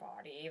or your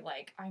body.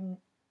 Like,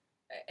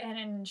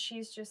 and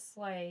she's just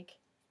like...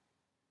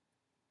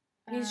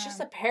 He's just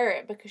a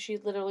parrot because she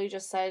literally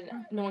just said,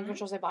 no one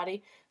controls my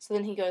body. So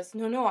then he goes,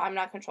 no, I'm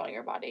not controlling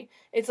your body.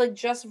 It's like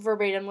just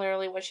verbatim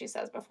literally what she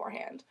says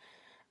beforehand.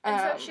 And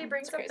so she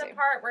brings up the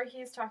part where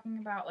he's talking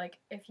about, like,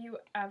 if you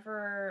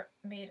ever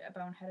made a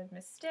boneheaded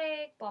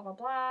mistake, blah, blah,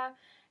 blah.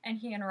 And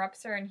he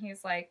interrupts her and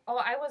he's like,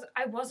 oh,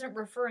 I wasn't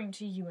referring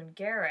to you and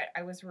Garrett.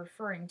 I was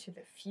referring to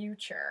the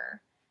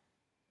future.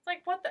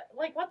 Like, what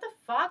the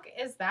fuck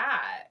is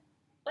that?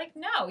 Like,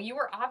 no, you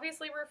were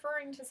obviously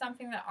referring to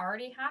something that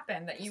already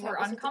happened that you were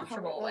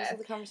uncomfortable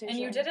with. And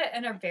you did it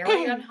in a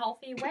very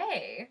unhealthy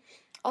way.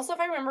 Also,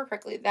 if I remember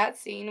correctly, that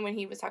scene when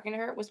he was talking to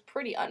her was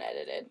pretty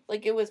unedited.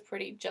 Like, it was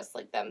pretty just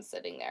like them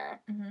sitting there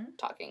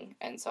talking.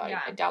 And so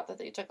I doubt that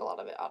they took a lot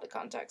of it out of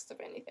context, if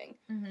anything.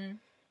 Mm-hmm.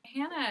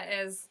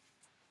 Hannah is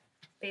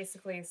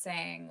basically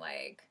saying,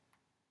 like,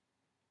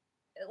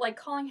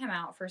 calling him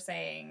out for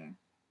saying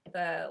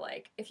the,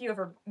 like, if you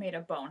ever made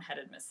a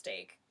boneheaded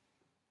mistake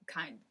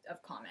kind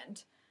of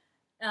comment.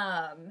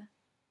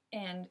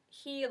 And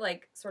he,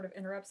 like, sort of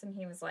interrupts and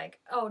he was like,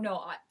 oh,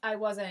 no, I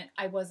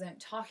wasn't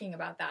talking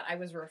about that. I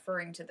was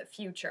referring to the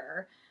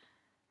future.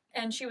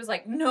 And she was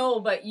like, no,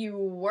 but you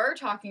were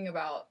talking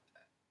about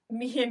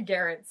me and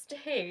Garrett's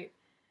date.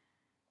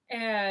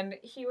 And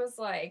he was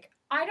like,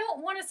 I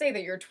don't want to say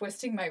that you're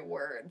twisting my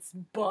words,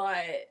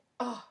 but...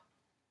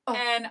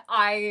 And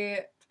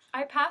I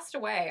passed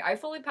away. I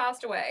fully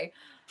passed away.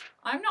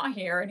 I'm not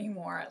here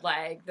anymore.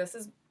 Like, this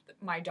is...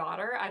 my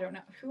daughter, I don't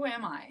know. Who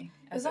am I?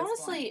 Because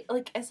honestly,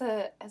 like, as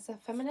a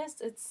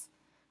feminist,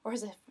 or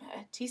as a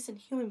decent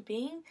human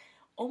being,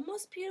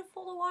 almost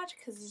beautiful to watch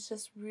because it's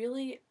just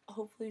really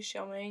hopefully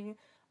showing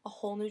a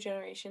whole new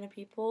generation of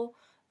people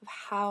of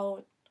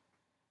how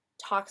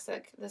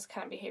toxic this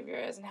kind of behavior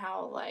is and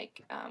how,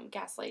 like,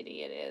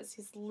 gaslighty it is.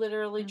 He's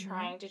literally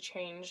trying to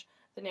change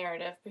the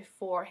narrative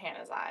before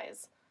Hannah's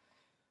eyes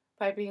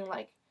by being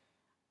like,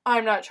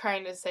 I'm not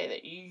trying to say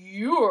that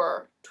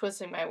you're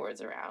twisting my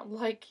words around.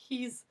 Like,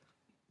 he's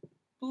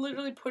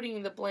literally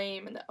putting the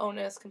blame and the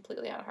onus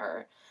completely on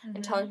her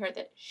and telling her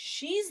that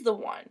she's the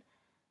one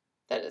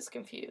that is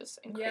confused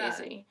and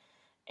crazy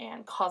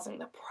and causing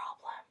the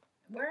problem.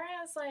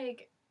 Whereas,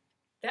 like,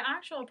 the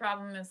actual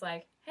problem is,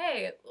 like,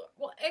 hey,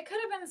 well, it could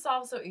have been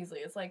solved so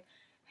easily. It's like,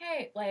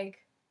 hey,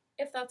 like,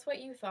 if that's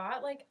what you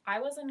thought, like, I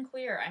was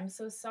unclear. I'm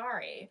so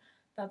sorry.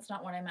 That's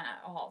not what I meant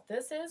at all.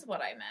 This is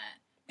what I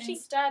meant.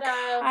 Instead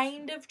of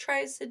kind of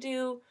tries to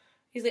do,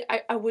 he's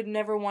like, I would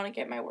never want to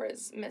get my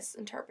words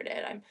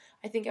misinterpreted.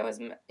 I think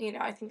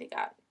I think they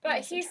got.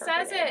 But he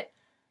says it.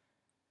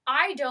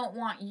 I don't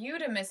want you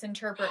to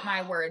misinterpret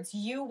my words.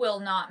 You will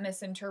not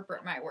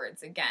misinterpret my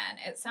words again.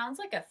 It sounds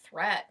like a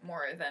threat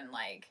more than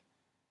like.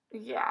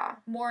 Yeah.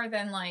 More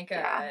than like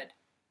a.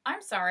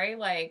 I'm sorry.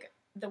 Like,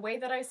 the way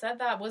that I said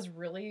that was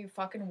really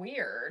fucking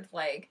weird.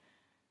 Like.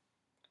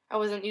 I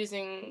wasn't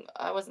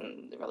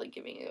really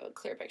giving you a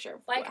clear picture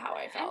of like, how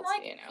I felt,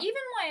 and like, even,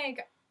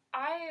 like,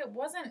 I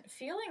wasn't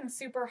feeling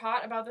super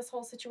hot about this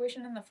whole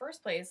situation in the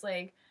first place.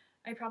 Like,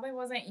 I probably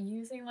wasn't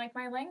using, like,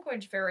 my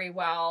language very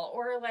well,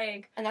 or,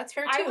 like... And that's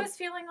fair, too. I was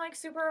feeling, like,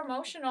 super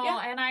emotional,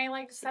 and I,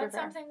 like, said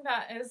something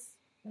that is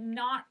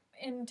not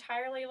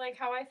entirely, like,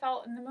 how I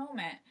felt in the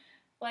moment.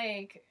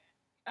 Like,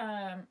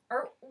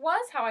 or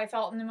was how I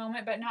felt in the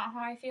moment, but not how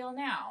I feel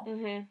now.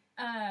 Mm-hmm.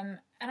 And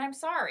I'm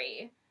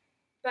sorry.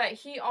 But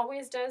he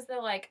always does the,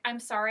 like, I'm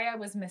sorry I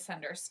was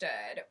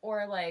misunderstood.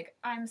 Or, like,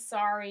 I'm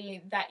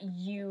sorry that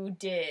you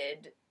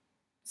did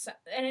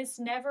and it's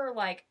never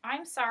like,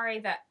 I'm sorry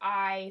that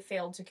I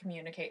failed to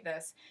communicate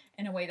this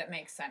in a way that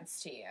makes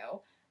sense to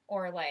you.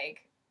 Or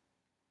like,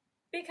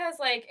 because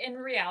like in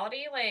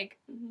reality, like,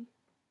 Mhm.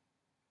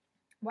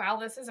 while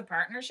this is a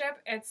partnership,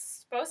 it's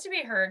supposed to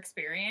be her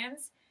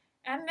experience.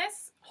 And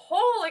this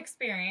whole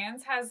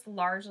experience has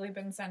largely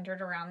been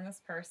centered around this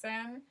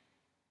person.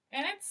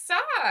 And it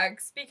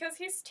sucks because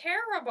he's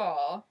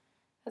terrible.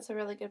 That's a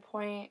really good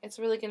point. It's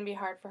really going to be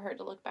hard for her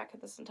to look back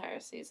at this entire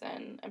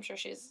season. I'm sure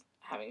she's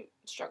having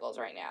struggles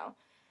right now,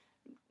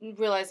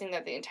 realizing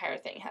that the entire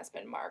thing has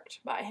been marked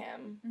by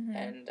him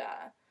and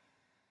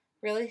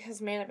really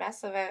has made a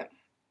mess of it.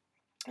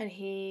 And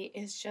he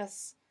is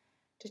just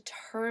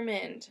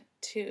determined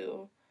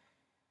to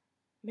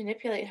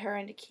manipulate her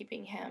into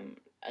keeping him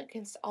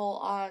against all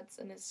odds.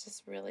 And it's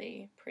just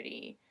really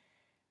pretty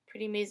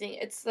amazing.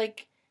 It's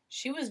like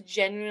she was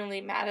genuinely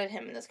mad at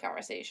him in this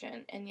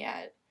conversation, and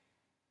yet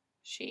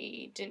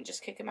she didn't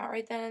just kick him out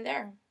right then and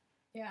there.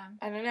 Yeah.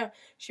 I don't know.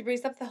 She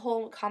brings up the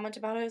whole comment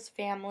about his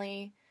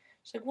family.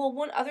 She's like, well,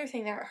 one other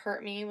thing that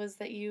hurt me was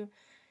that you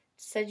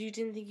said you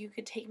didn't think you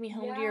could take me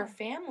home to your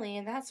family,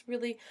 and that's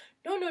really...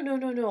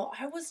 No.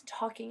 I wasn't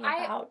talking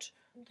about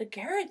the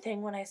Garrett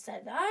thing when I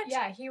said that.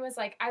 Yeah, he was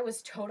like, I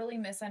was totally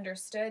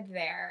misunderstood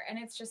there. And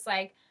it's just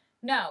like,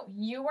 no,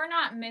 you were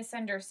not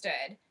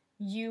misunderstood.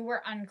 You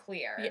were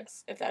unclear.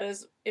 Yes, if that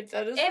is the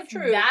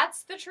truth. If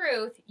that's the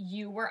truth,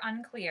 you were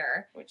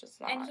unclear. Which is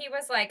not. And he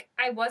was like,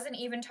 I wasn't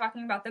even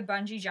talking about the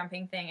bungee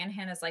jumping thing. And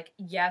Hannah's like,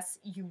 yes,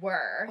 you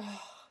were.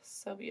 Oh,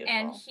 so beautiful.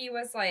 And he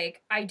was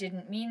like, I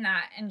didn't mean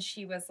that. And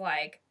she was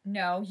like,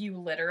 no, you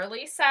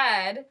literally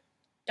said ...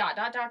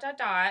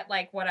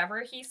 like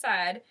whatever he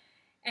said.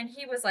 And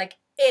he was like,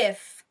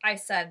 if I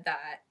said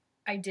that,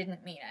 I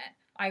didn't mean it.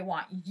 I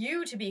want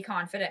you to be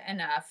confident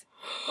enough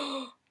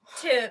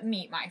to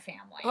meet my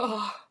family.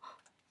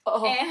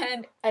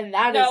 And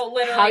that is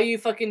literally, how you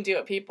fucking do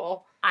it,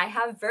 people. I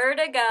have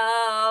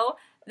vertigo.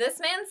 This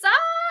man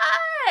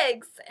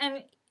sucks.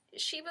 And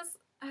she was,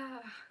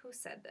 who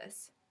said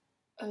this?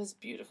 It was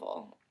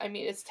beautiful. I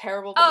mean, it's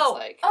terrible, but it's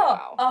like,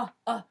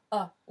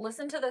 wow.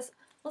 Listen to this.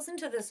 Listen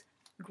to this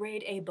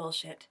grade A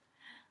bullshit.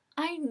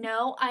 I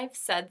know I've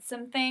said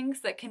some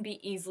things that can be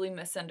easily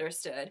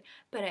misunderstood,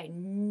 but I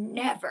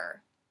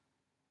never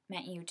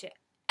meant you to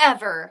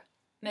ever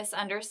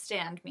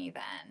misunderstand me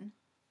then.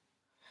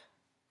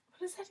 What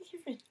does that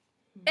even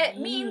mean? It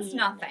means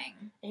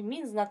nothing. It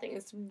means nothing.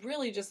 It's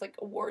really just like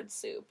a word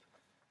soup.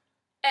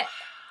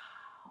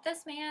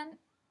 This man.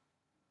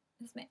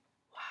 Wow.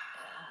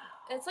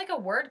 It's like a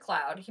word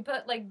cloud. He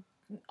put like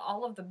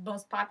all of the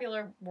most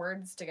popular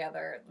words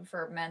together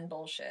for men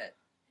bullshit.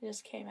 It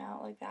just came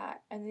out like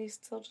that, and he's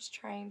still just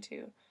trying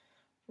to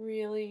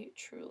really,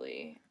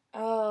 truly...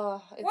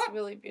 Oh, it's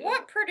really beautiful.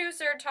 What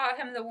producer taught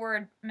him the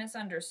word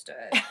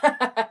misunderstood?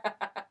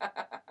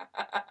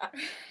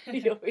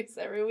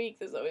 Every week,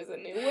 there's always a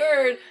new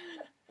word.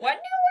 What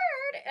new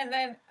word? And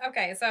then,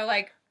 okay, so,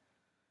 like,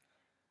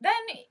 then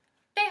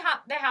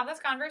they have this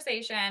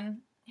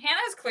conversation.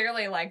 Hannah's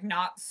clearly, like,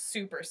 not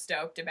super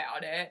stoked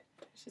about it.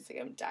 She's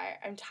like,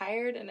 I'm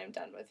tired and I'm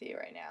done with you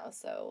right now,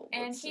 so...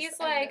 And he's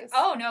like,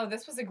 oh, no,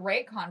 this was a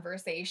great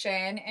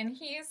conversation. And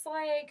he's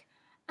like,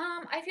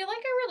 I feel like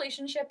our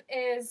relationship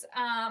is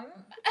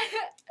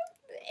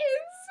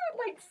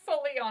like,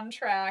 fully on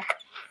track.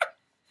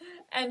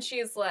 And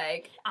she's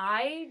like,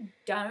 I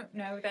don't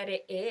know that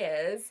it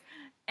is.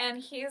 And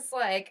he's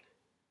like,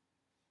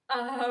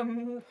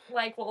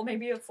 well,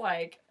 maybe it's,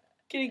 like...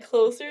 Getting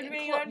closer to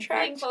being on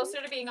track? Getting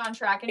closer to being on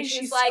track. And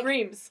she like...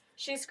 screams.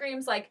 She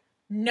screams, like,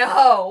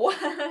 no!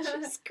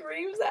 She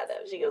screams at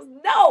him. She goes,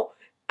 no!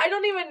 I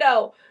don't even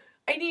know.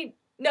 I need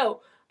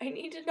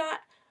to not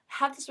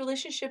have this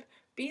relationship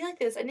be like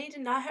this. I need to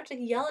not have to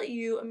yell at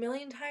you a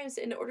million times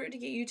in order to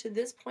get you to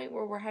this point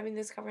where we're having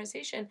this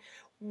conversation.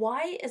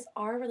 Why is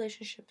our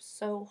relationship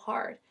so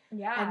hard?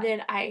 Yeah. And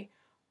then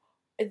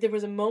there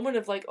was a moment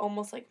of, like,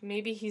 almost like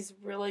maybe he's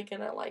really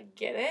gonna, like,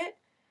 get it.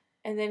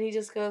 And then he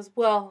just goes,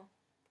 well,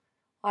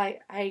 I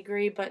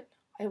agree, but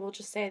I will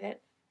just say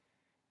that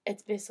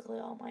it's basically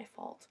all my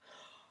fault.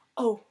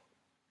 Oh,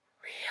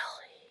 really?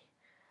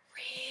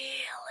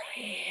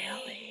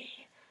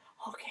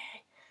 Okay,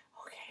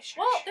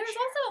 sure. Well, there's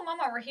also a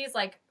moment where he's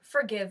like,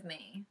 forgive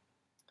me.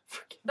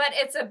 But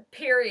it's a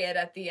period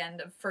at the end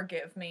of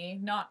forgive me,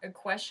 not a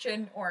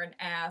question or an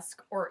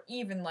ask or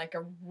even like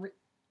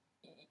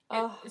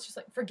it's just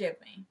like, forgive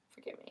me.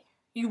 Forgive me.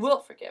 You will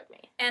forgive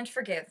me. And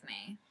forgive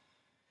me.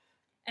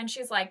 And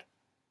she's like,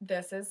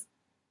 this is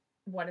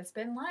what it's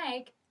been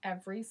like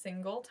every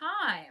single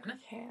time. I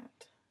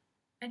can't.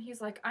 And he's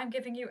like, I'm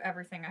giving you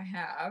everything I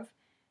have.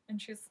 And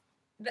she's,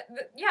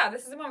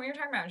 this is the moment you're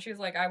talking about. And she's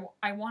like,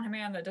 I want a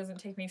man that doesn't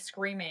take me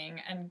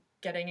screaming and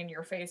getting in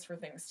your face for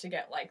things to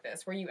get like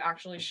this, where you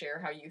actually share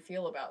how you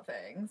feel about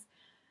things.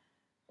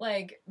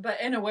 Like, but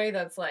in a way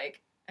that's,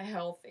 like,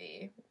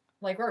 healthy.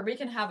 Like, where we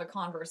can have a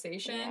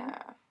conversation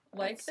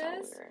like this.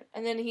 So weird.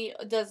 And then he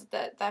does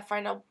that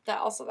final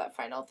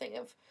thing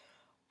of,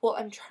 well,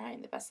 I'm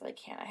trying the best that I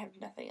can. I have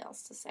nothing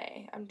else to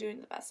say. I'm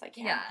doing the best I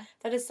can. Yeah.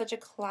 That is such a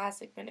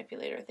classic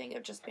manipulator thing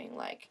of just being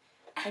like,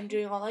 I'm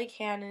doing all I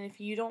can, and if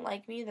you don't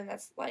like me, then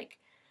that's like,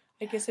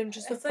 I guess I'm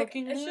just a It's like,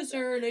 fucking it's just-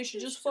 loser, and I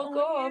should it's just fuck on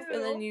off,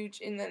 you.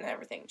 and then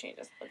everything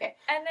changes. Okay.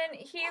 And then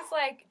he's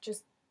like,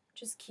 just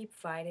keep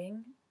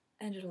fighting,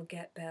 and it'll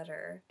get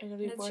better. And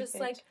And it's just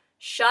like,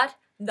 shut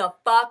the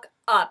fuck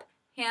up.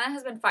 Hannah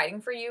has been fighting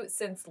for you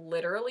since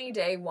literally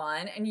day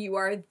one, and you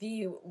are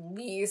the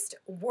least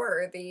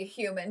worthy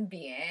human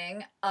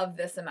being of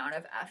this amount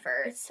of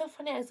effort. it's so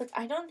funny. I was like,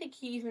 I don't think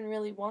he even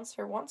really wants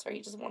her. He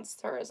just wants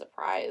her as a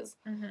prize.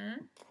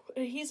 Mm-hmm.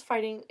 He's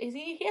fighting.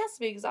 He has to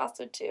be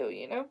exhausted too,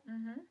 you know?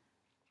 Mm-hmm.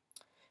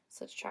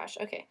 Such trash.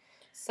 Okay.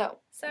 So,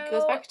 So it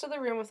goes back to the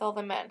room with all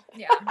the men.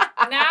 Yeah.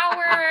 Now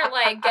we're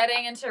like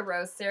getting into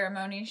rose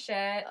ceremony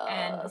shit, Oh,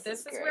 and this this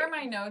is is where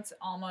great. my notes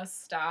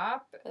almost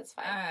stop. That's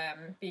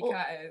fine.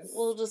 Because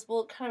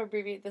We'll kind of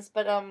abbreviate this,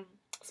 but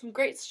some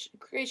great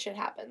shit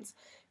happens.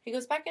 He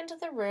goes back into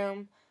the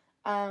room,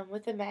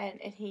 with the men,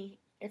 and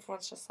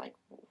everyone's just like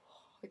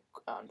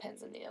on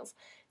pins and needles.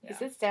 He Yeah.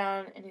 sits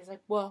down and he's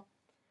like, "Well,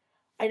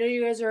 I know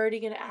you guys are already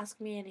gonna ask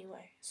me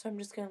anyway, so I'm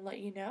just gonna let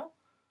you know.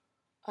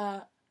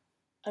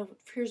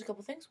 Here's a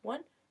couple things.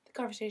 One, the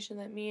conversation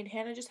that me and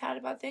Hannah just had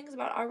about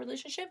our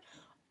relationship,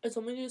 is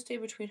only gonna stay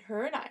between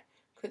her and I.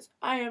 Because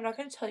I am not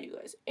going to tell you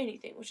guys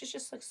anything," which is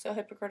just like so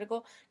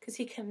hypocritical because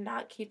he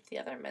cannot keep the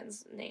other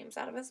men's names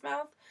out of his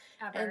mouth.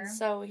 ever. And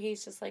so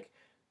he's just like,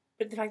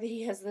 but the fact that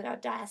he has the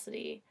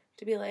audacity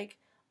to be like,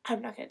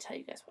 "I'm not going to tell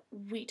you guys what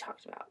we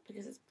talked about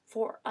because it's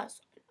for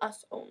us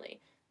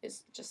only,"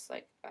 is just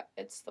like,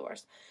 it's the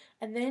worst.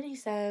 And then he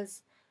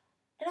says,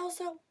 and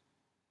also,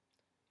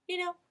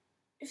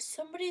 if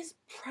somebody's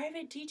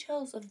private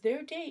details of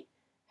their date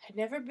had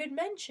never been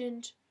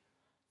mentioned,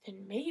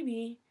 then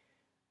maybe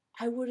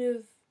none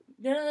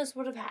of this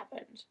would have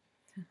happened.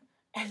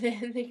 And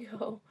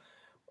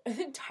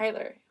then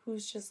Tyler,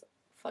 who's just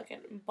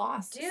fucking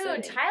boss. Dude,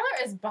 sitting. Tyler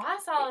is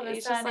boss all of a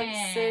He's sudden. just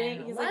like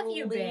sitting, he's Love like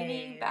you,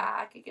 leaning babe.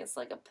 back against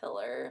like a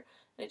pillar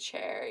in a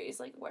chair. He's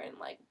like wearing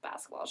like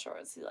basketball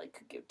shorts. He like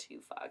could give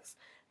two fucks.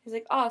 He's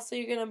like, "Oh, so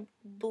you're gonna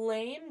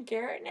blame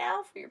Garrett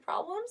now for your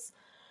problems?"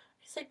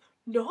 He's like,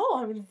 "No,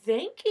 I'm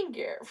thanking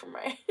Garrett for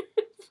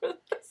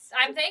this."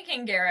 I'm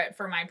thanking Garrett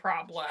for my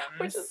problems.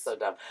 Which is so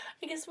dumb.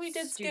 I guess we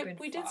did Stupid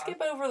skip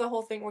fuck. over the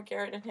whole thing where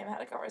Garrett and him had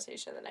a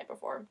conversation the night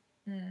before.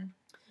 Mm.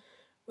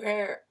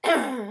 Where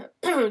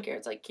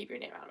Garrett's like, "Keep your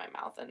name out of my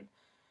mouth," and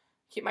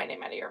 "Keep my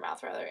name out of your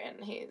mouth," rather,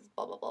 and he's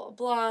blah blah blah blah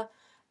blah.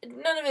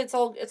 None of it's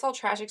all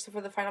trash except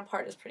for the final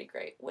part is pretty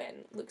great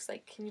when Luke's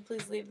like, "Can you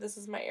please leave? This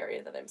is my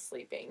area that I'm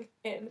sleeping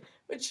in,"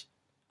 which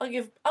I'll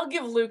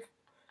give Luke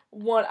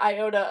one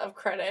iota of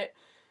credit.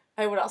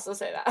 I would also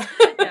say that.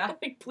 Yeah.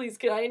 Like, please,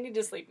 I need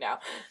to sleep now.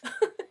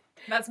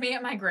 That's me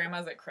at my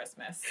grandma's at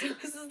Christmas.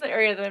 This is the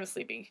area that I'm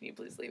sleeping. Can you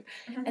please leave?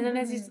 And then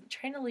as he's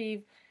trying to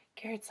leave,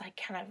 Garrett's like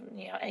kind of,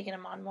 egging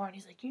him on more. And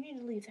he's like, "You need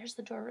to leave. There's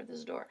the door. There's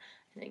the door."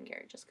 And then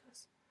Garrett just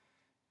goes,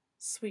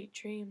 "Sweet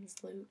dreams,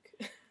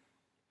 Luke."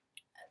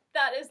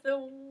 That is the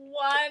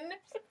one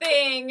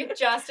thing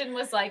Justin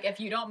was like, if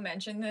you don't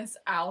mention this,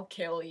 I'll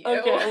kill you.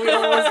 Okay, we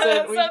almost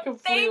did. We So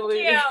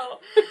completely- thank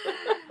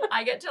you.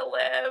 I get to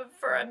live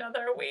for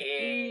another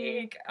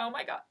week. Oh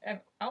my god.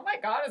 Oh my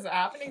god, is it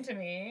happening to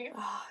me?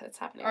 Oh, it's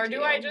happening Or to do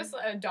you. I just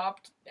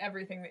adopt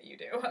everything that you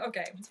do?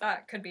 Okay,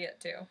 that could be it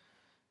too.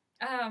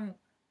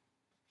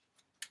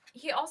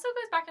 He also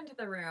goes back into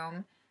the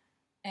room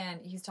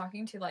and he's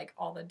talking to like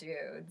all the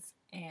dudes,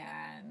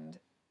 and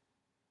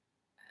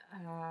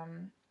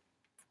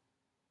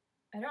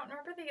I don't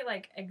remember the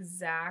like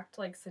exact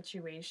like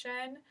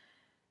situation,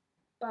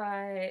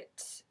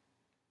 but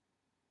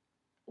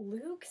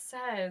Luke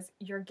says,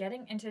 "You're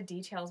getting into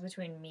details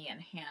between me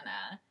and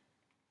Hannah."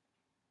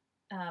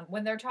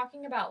 When they're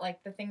talking about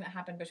like the thing that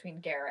happened between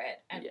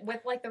Garrett and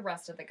with like the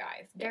rest of the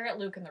guys, Garrett,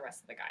 Luke, and the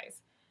rest of the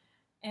guys,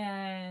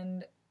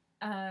 and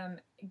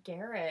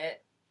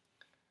Garrett.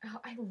 Oh,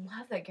 I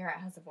love that Garrett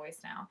has a voice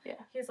now. Yeah.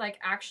 He's like,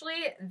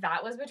 "Actually,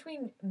 that was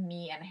between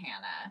me and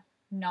Hannah,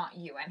 not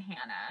you and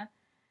Hannah."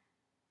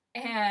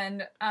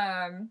 And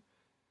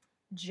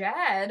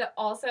Jed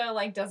also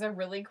like does a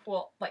really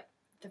cool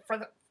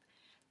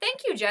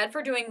thank you, Jed,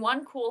 for doing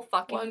one cool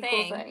fucking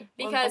thing.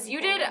 Because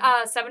you did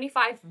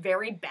 75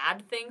 very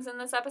bad things in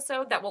this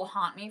episode that will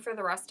haunt me for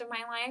the rest of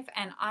my life,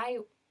 and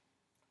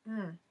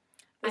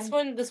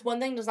This one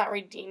thing does not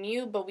redeem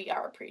you, but we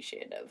are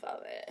appreciative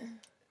of it.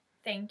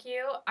 Thank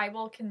you. I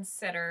will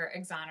consider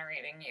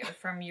exonerating you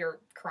from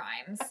your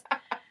crimes.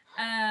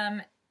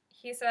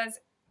 He says,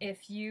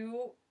 if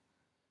you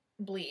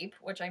bleep,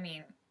 which I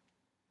mean,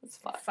 It's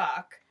fuck.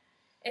 fuck.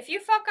 If you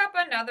fuck up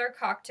another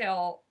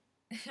cocktail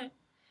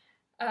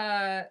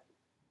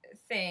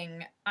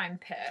thing, I'm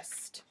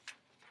pissed.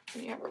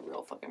 You have a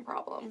real fucking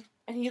problem.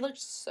 And he looked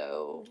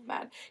so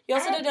mad. He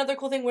also did another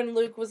cool thing when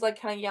Luke was like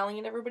kind of yelling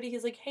at everybody.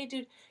 He's like, "Hey,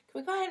 dude,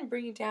 can we go ahead and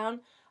bring you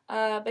down?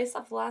 Based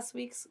off last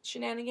week's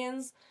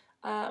shenanigans,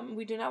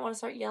 we do not want to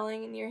start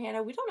yelling near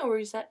Hannah. We don't know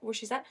where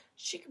she's at.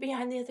 She could be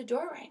behind the other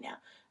door right now.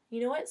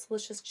 you know what? So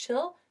let's just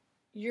chill.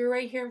 You're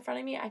right here in front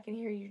of me. I can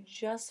hear you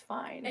just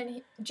fine.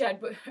 And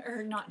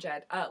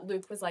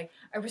Luke was like,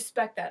 I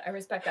respect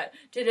that.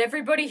 Did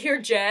everybody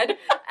hear Jed?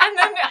 And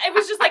then it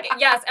was just like,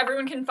 yes,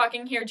 everyone can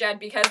fucking hear Jed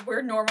because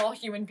we're normal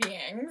human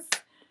beings.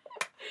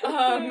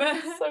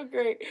 So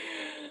great.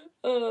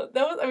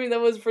 That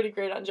was pretty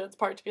great on Jed's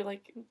part to be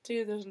like,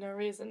 dude, there's no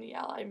reason to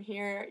yell. I'm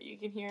here. You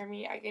can hear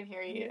me. I can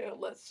hear you.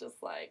 Let's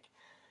just like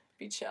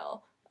be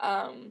chill.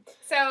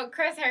 So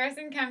Chris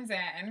Harrison comes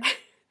in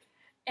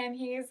and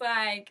he's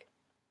like,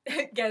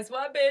 guess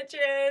what,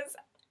 bitches?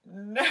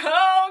 No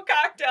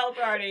cocktail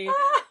party.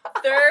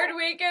 3rd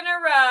week in a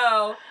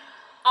row.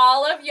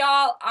 All of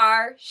y'all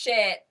are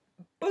shit.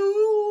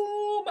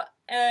 Boom.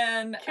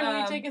 And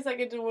can we take a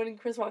second to when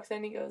Chris walks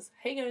in, he goes,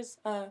 hey guys,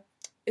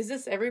 is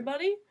this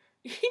everybody?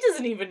 He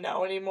doesn't even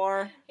know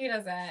anymore. He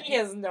doesn't. He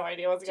has no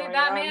idea what's going on.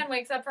 That man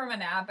wakes up from a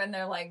nap and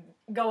they're like,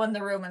 go in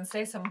the room and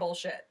say some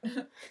bullshit.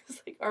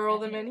 It's like, are all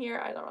the men here?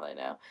 I don't really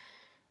know.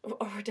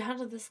 Oh, we're down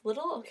to this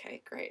little?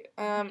 Okay, great.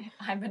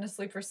 I've been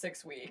asleep for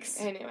 6 weeks.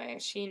 Anyway,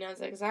 she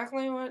knows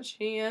exactly what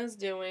she is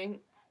doing.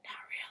 Not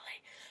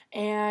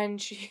really.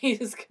 And she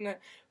is gonna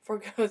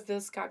forgo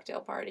this cocktail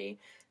party.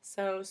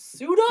 So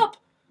suit up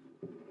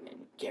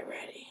and get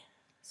ready.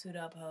 Suit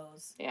up,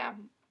 hoes. Yeah.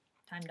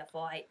 Time to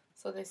fight.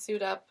 So they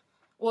suit up.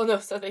 Well, no,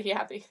 so they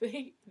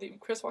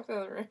Chris walks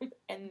out of the room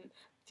and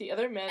the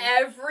other men.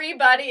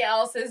 Everybody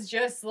else is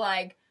just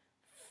like,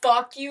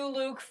 fuck you,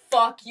 Luke,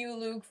 fuck you,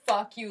 Luke,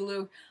 fuck you,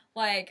 Luke.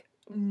 Like,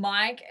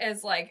 Mike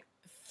is like,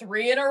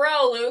 3 in a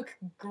row, Luke.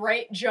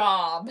 Great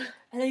job.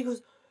 And then he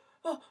goes,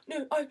 oh,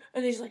 no,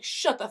 and he's like,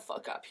 shut the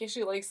fuck up. He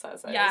actually, like,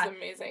 says that. Yeah. It was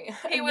amazing.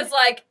 He was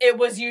like, it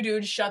was you,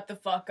 dude, shut the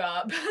fuck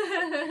up.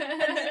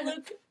 And then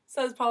Luke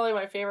says probably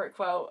my favorite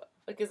quote,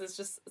 because it's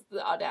just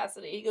the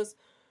audacity. He goes,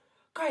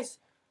 guys,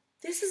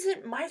 this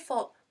isn't my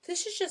fault.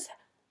 This is just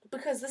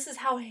because this is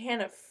how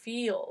Hannah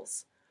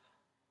feels.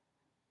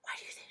 Why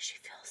do you think she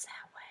feels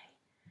that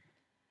way?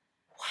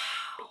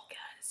 Wow.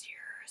 Because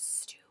you're a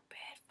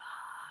stupid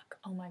fuck.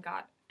 Oh my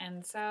god.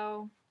 And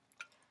so,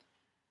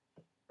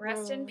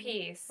 rest in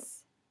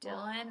peace,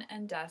 Dylan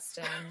and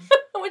Dustin.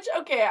 Which,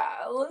 okay,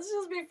 let's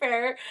just be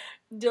fair.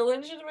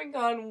 Dylan should have been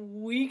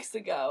gone weeks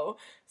ago.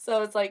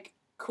 So it's like,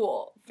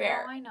 cool,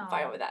 fair. No, I know. I'm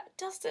fine with that.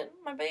 Dustin,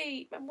 my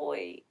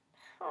boy.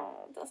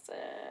 Oh, Dustin.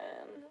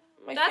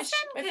 My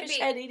fish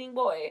head eating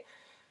boy.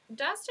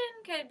 Dustin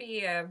could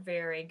be a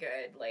very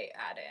good late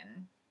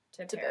add-in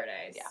to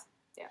Paradise.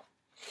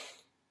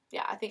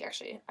 Yeah, I think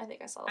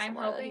I saw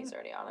somewhere that he's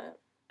already on it.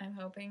 I'm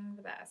hoping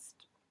the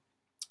best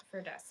for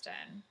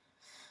Dustin.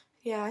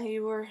 Yeah,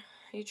 you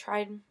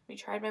tried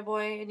my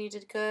boy, and you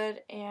did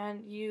good,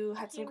 and you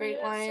had some great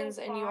lines,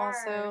 and you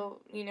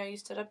also, you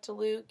stood up to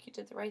Luke, you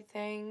did the right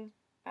thing.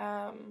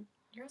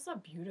 You're so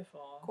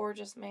beautiful.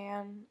 Gorgeous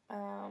man.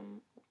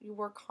 You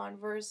wore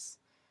Converse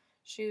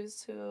shoes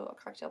to a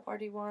cocktail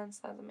party once.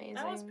 That was amazing.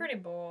 That was pretty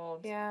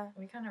bold. Yeah.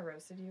 We kind of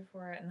roasted you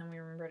for it, and then we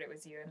remembered it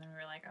was you, and then we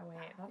were like, oh,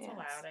 wait, that's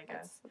allowed, I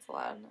guess. That's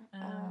allowed.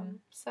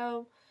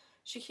 So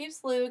she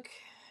keeps Luke,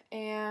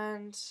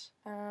 and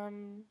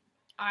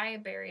I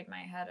buried my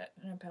head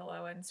in a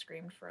pillow and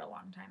screamed for a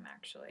long time,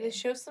 actually. They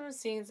show some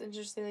scenes,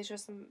 interesting.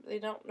 They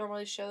don't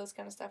normally show this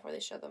kind of stuff where they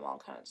show them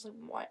all kind of just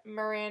like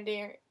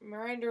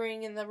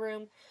Mirandering in the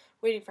room,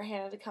 waiting for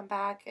Hannah to come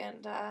back,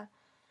 and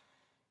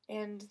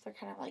they're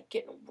kind of like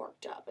getting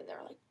worked up, and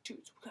they're like,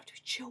 dudes, we have to be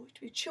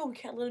chill, we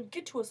can't let him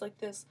get to us like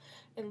this.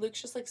 And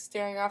Luke's just like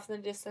staring off in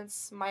the distance,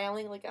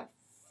 smiling like a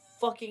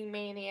fucking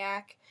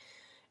maniac.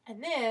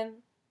 And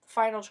then, the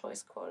final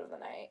choice quote of the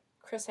night,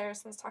 Chris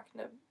Harrison's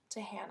talking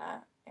to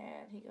Hannah,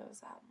 and he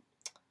goes,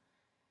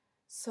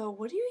 so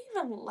what do you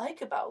even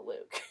like about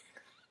Luke?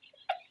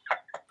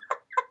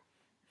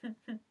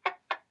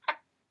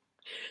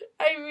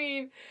 I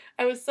mean,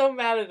 I was so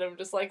mad at him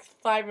just like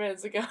 5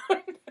 minutes ago.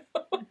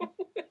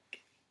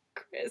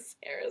 Chris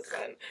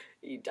Harrison,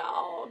 you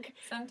dog.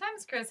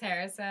 Sometimes Chris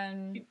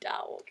Harrison... You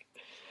dog.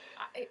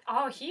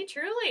 He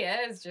truly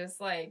is just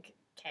like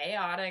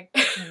chaotic,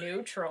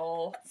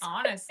 neutral,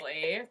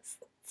 honestly.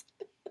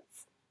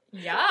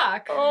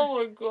 Yuck. Oh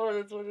my god,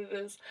 that's what it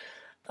is.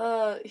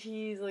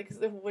 He's like,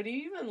 so what do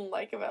you even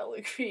like about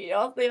Luke P?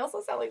 They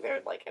also sound like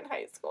they're like in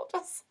high school,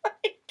 just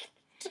like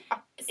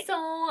talking.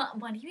 So,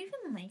 what do you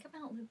even like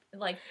about Luke?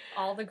 Like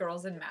all the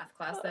girls in math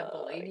class that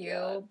bullied you,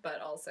 God.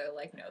 but also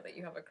like know that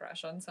you have a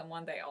crush on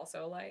someone they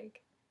also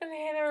like. And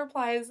Hannah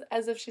replies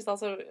as if she's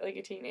also like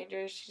a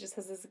teenager. She just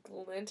has this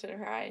glint in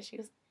her eye. She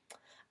goes,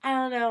 I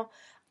don't know.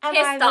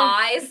 His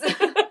thighs.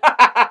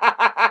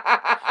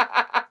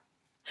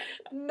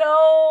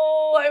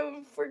 No,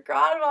 I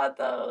forgot about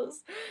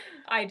those.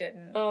 I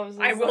didn't. Oh, I'm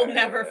so I will sorry.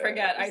 never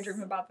forget. I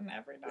dream about them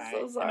every night.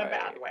 So sorry. In a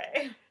bad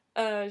way.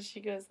 She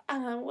goes,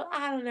 well,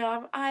 I don't know.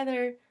 I'm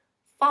either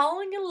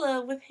falling in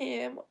love with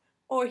him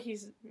or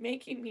he's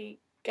making me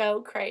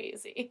go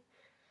crazy.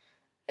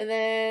 And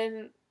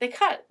then they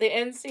cut. They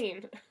end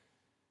scene.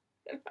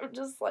 And I'm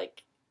just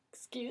like,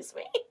 excuse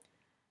me?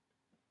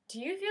 Do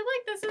you feel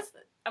like this is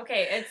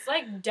okay? It's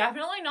like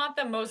definitely not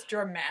the most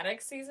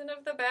dramatic season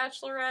of The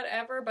Bachelorette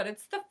ever, but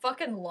it's the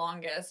fucking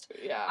longest.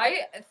 Yeah.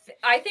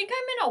 I think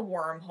I'm in a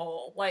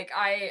wormhole. Like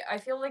I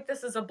feel like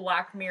this is a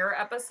Black Mirror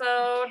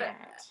episode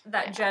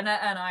that Jenna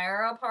and I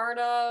are a part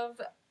of.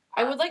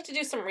 I would like to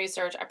do some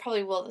research. I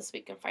probably will this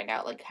week and find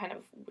out like kind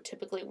of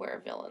typically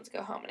where villains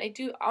go home. And I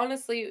do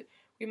honestly,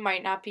 we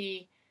might not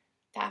be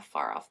that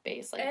far off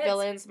base. Like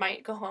villains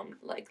might go home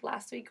like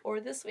last week or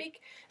this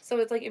week. So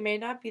it's like it may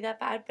not be that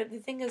bad. But the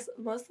thing is,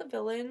 most of the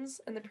villains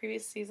in the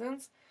previous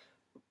seasons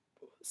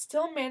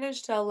still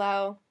managed to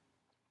allow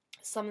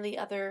some of the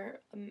other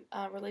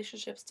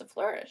relationships to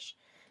flourish.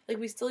 Like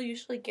we still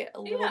usually get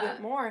a little bit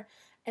more.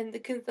 And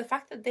the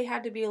fact that they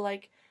had to be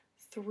like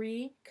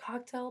 3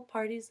 cocktail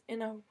parties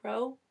in a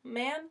row,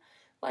 man,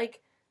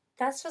 like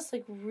that's just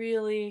like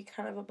really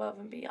kind of above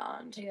and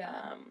beyond.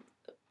 Yeah.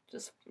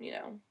 Just, you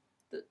know,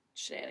 the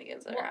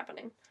shenanigans that are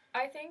happening.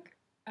 I think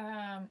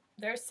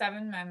there's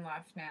 7 men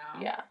left now.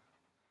 Yeah.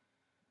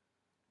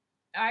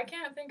 I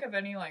can't think of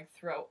any like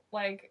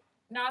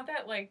not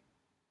that like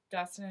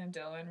Dustin and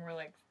Dylan were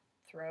like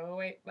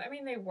throwaway. I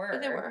mean they were.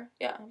 But they were.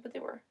 Yeah, but they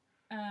were.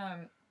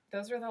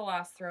 Those were the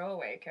last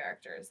throwaway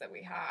characters that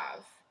we have.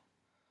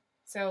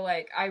 So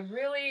like I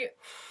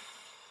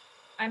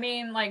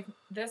mean like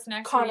this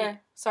next Connor. week.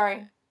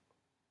 Sorry.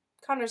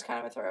 Connor's kind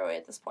of a throwaway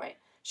at this point.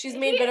 She's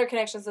made better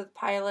connections with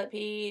Pilot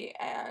P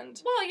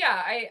and... Well,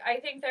 yeah, I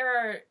think there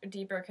are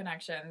deeper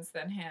connections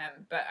than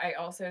him, but I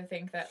also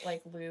think that,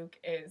 like, Luke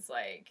is,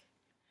 like...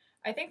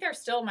 I think there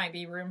still might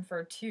be room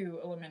for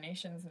 2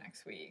 eliminations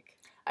next week.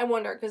 I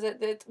wonder, because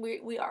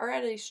we are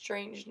at a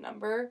strange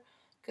number,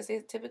 because they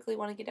typically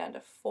want to get down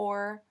to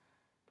 4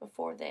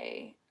 before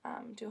they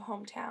do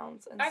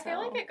hometowns. And I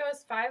feel like it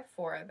goes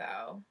 5-4,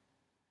 though.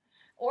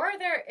 Or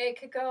it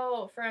could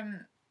go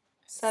from...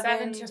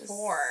 7 to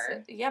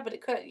 4. Yeah, but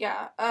it could,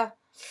 yeah.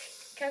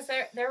 Because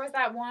there was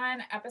that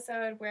one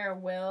episode where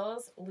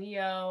Wills,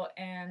 Leo,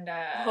 and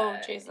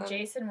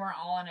Jason were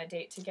all on a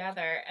date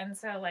together, and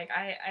so like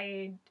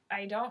I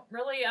don't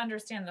really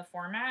understand the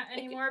format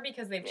anymore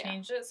because they've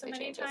changed it so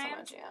many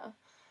times.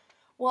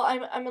 Well,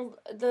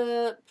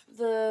 the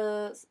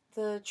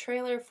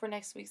trailer for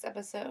next week's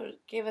episode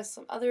gave us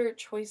some other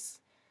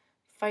choice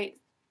fight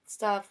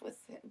stuff with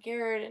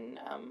Garrett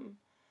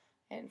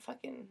and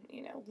fucking,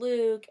 you know,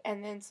 Luke,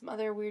 and then some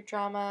other weird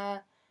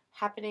drama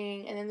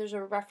happening, and then there's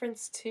a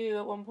reference to,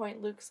 at one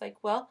point, Luke's like,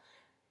 well,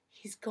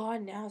 he's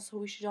gone now, so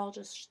we should all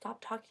just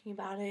stop talking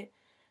about it,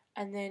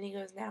 and then he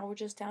goes, now we're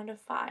just down to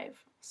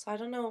 5, so I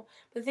don't know,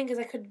 but the thing is,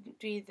 that could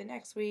be the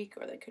next week,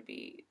 or that could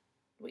be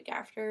the week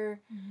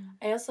after.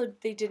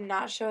 They did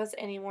not show us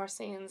any more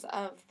scenes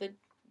of the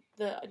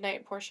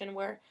night portion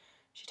where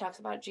she talks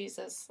about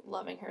Jesus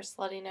loving her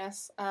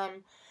sluttiness,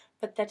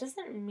 but that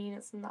doesn't mean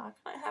it's not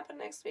going to happen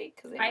next week,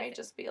 because they might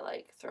just be,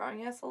 like,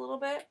 throwing us a little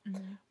bit.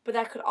 But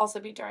that could also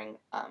be during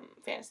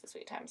Fantasy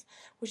Suite times.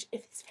 Which,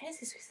 if it's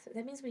Fantasy Suite,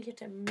 that means we get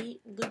to meet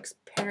Luke's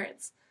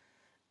parents.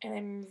 And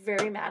I'm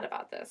very mad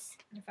about this.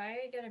 If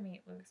I get to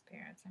meet Luke's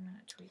parents, I'm going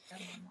to tweet them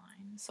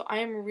online. So I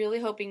am really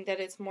hoping that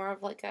it's more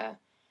of, like,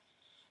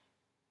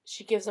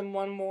 she gives him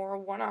one more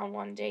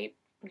one-on-one date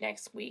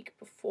next week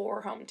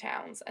before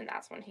hometowns. And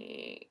that's when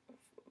he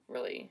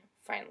really,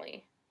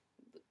 finally...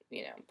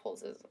 you know,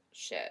 pulls his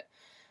shit,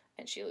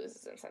 and she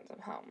loses and sends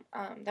him home.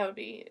 That would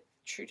be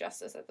true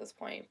justice at this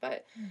point,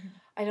 but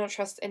I don't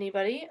trust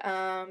anybody,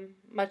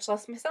 much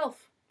less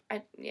myself.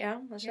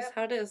 That's just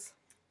how it is.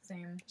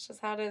 Same. It's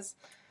just how it is.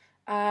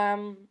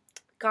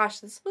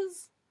 Gosh, this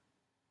was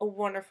a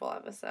wonderful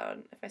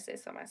episode, if I say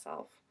so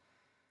myself.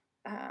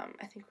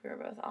 I think we were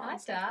both on.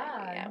 Hot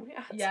dog.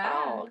 Yeah,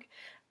 dog.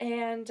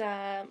 And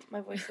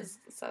my voice is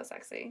so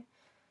sexy.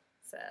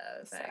 So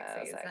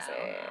sexy. So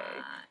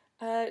hot.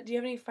 Do you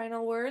have any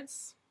final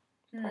words?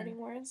 Parting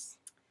words?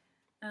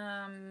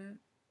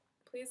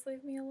 Please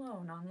leave me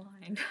alone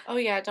online. Oh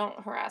yeah,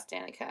 don't harass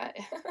Danica.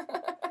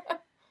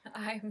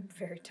 I'm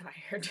very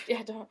tired.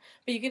 Yeah, don't.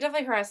 But you can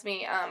definitely harass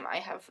me.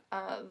 I have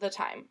the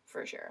time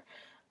for sure.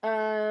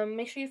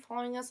 Make sure you're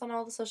following us on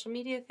all the social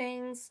media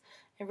things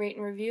and rate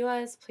and review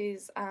us.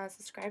 Please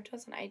subscribe to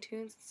us on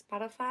iTunes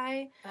and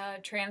Spotify.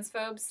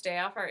 Transphobes, stay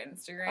off our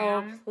Instagram.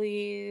 Oh,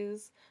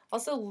 please.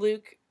 Also,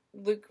 Luke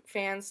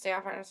fans, stay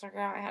off our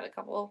Instagram. I had a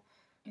couple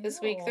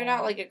this week. They're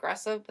not, like,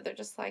 aggressive, but they're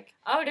just, like...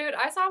 Oh, dude,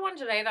 I saw one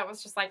today that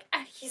was just like,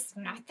 he's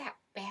not that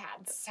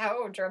bad.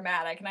 So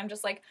dramatic. And I'm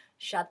just like,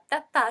 shut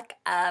the fuck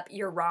up.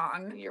 You're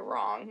wrong. You're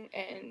wrong.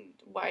 And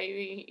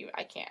why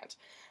I can't.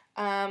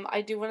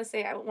 I do want to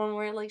say one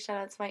more, like, shout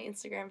out to my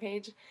Instagram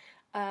page.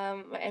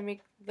 I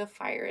make the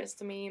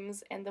firest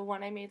memes, and the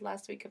one I made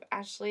last week of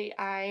Ashley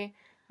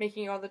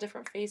making all the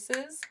different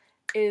faces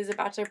is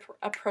about to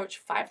approach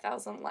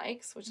 5,000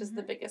 likes, which is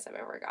the biggest I've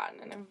ever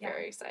gotten, and I'm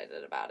very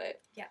excited about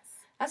it. Yes.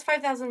 That's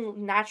 5,000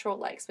 natural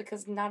likes,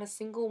 because not a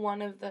single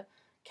one of the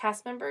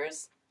cast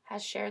members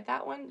has shared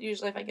that one.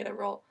 Usually if I get a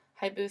real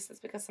high boost, it's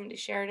because somebody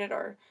shared it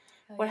or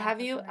what have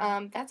you.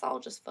 That's all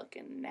just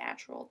fucking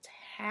natural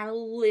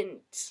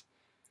talent.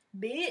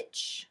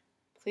 Bitch.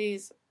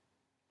 Please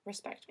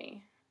respect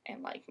me.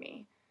 and like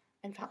me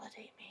and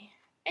validate me.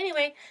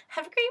 Anyway,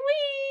 have a great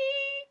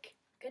week!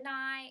 Good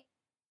night.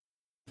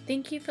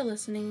 Thank you for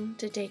listening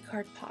to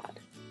Datecard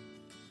Pod.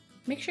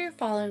 Make sure you're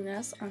following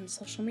us on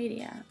social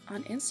media.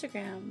 On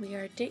Instagram, we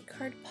are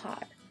Datecard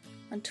Pod.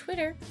 On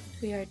Twitter,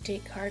 we are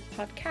Datecard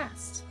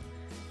Podcast.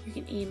 You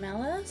can email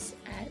us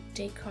at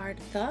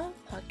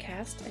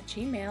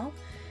datecardthepodcast@gmail.com,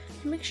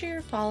 and make sure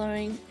you're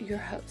following your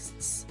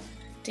hosts.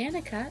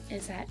 Danica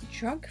is at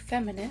Drunk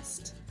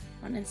Feminist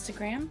on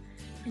Instagram,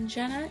 and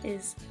Jenna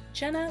is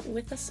Jenna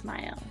with a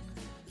Smile.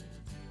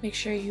 Make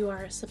sure you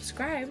are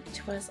subscribed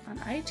to us on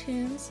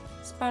iTunes,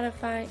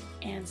 Spotify,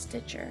 and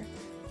Stitcher.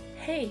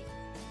 Hey,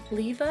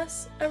 leave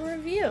us a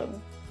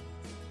review.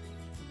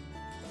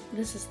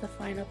 This is the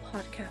final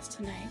podcast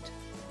tonight.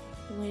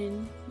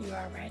 When you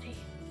are ready.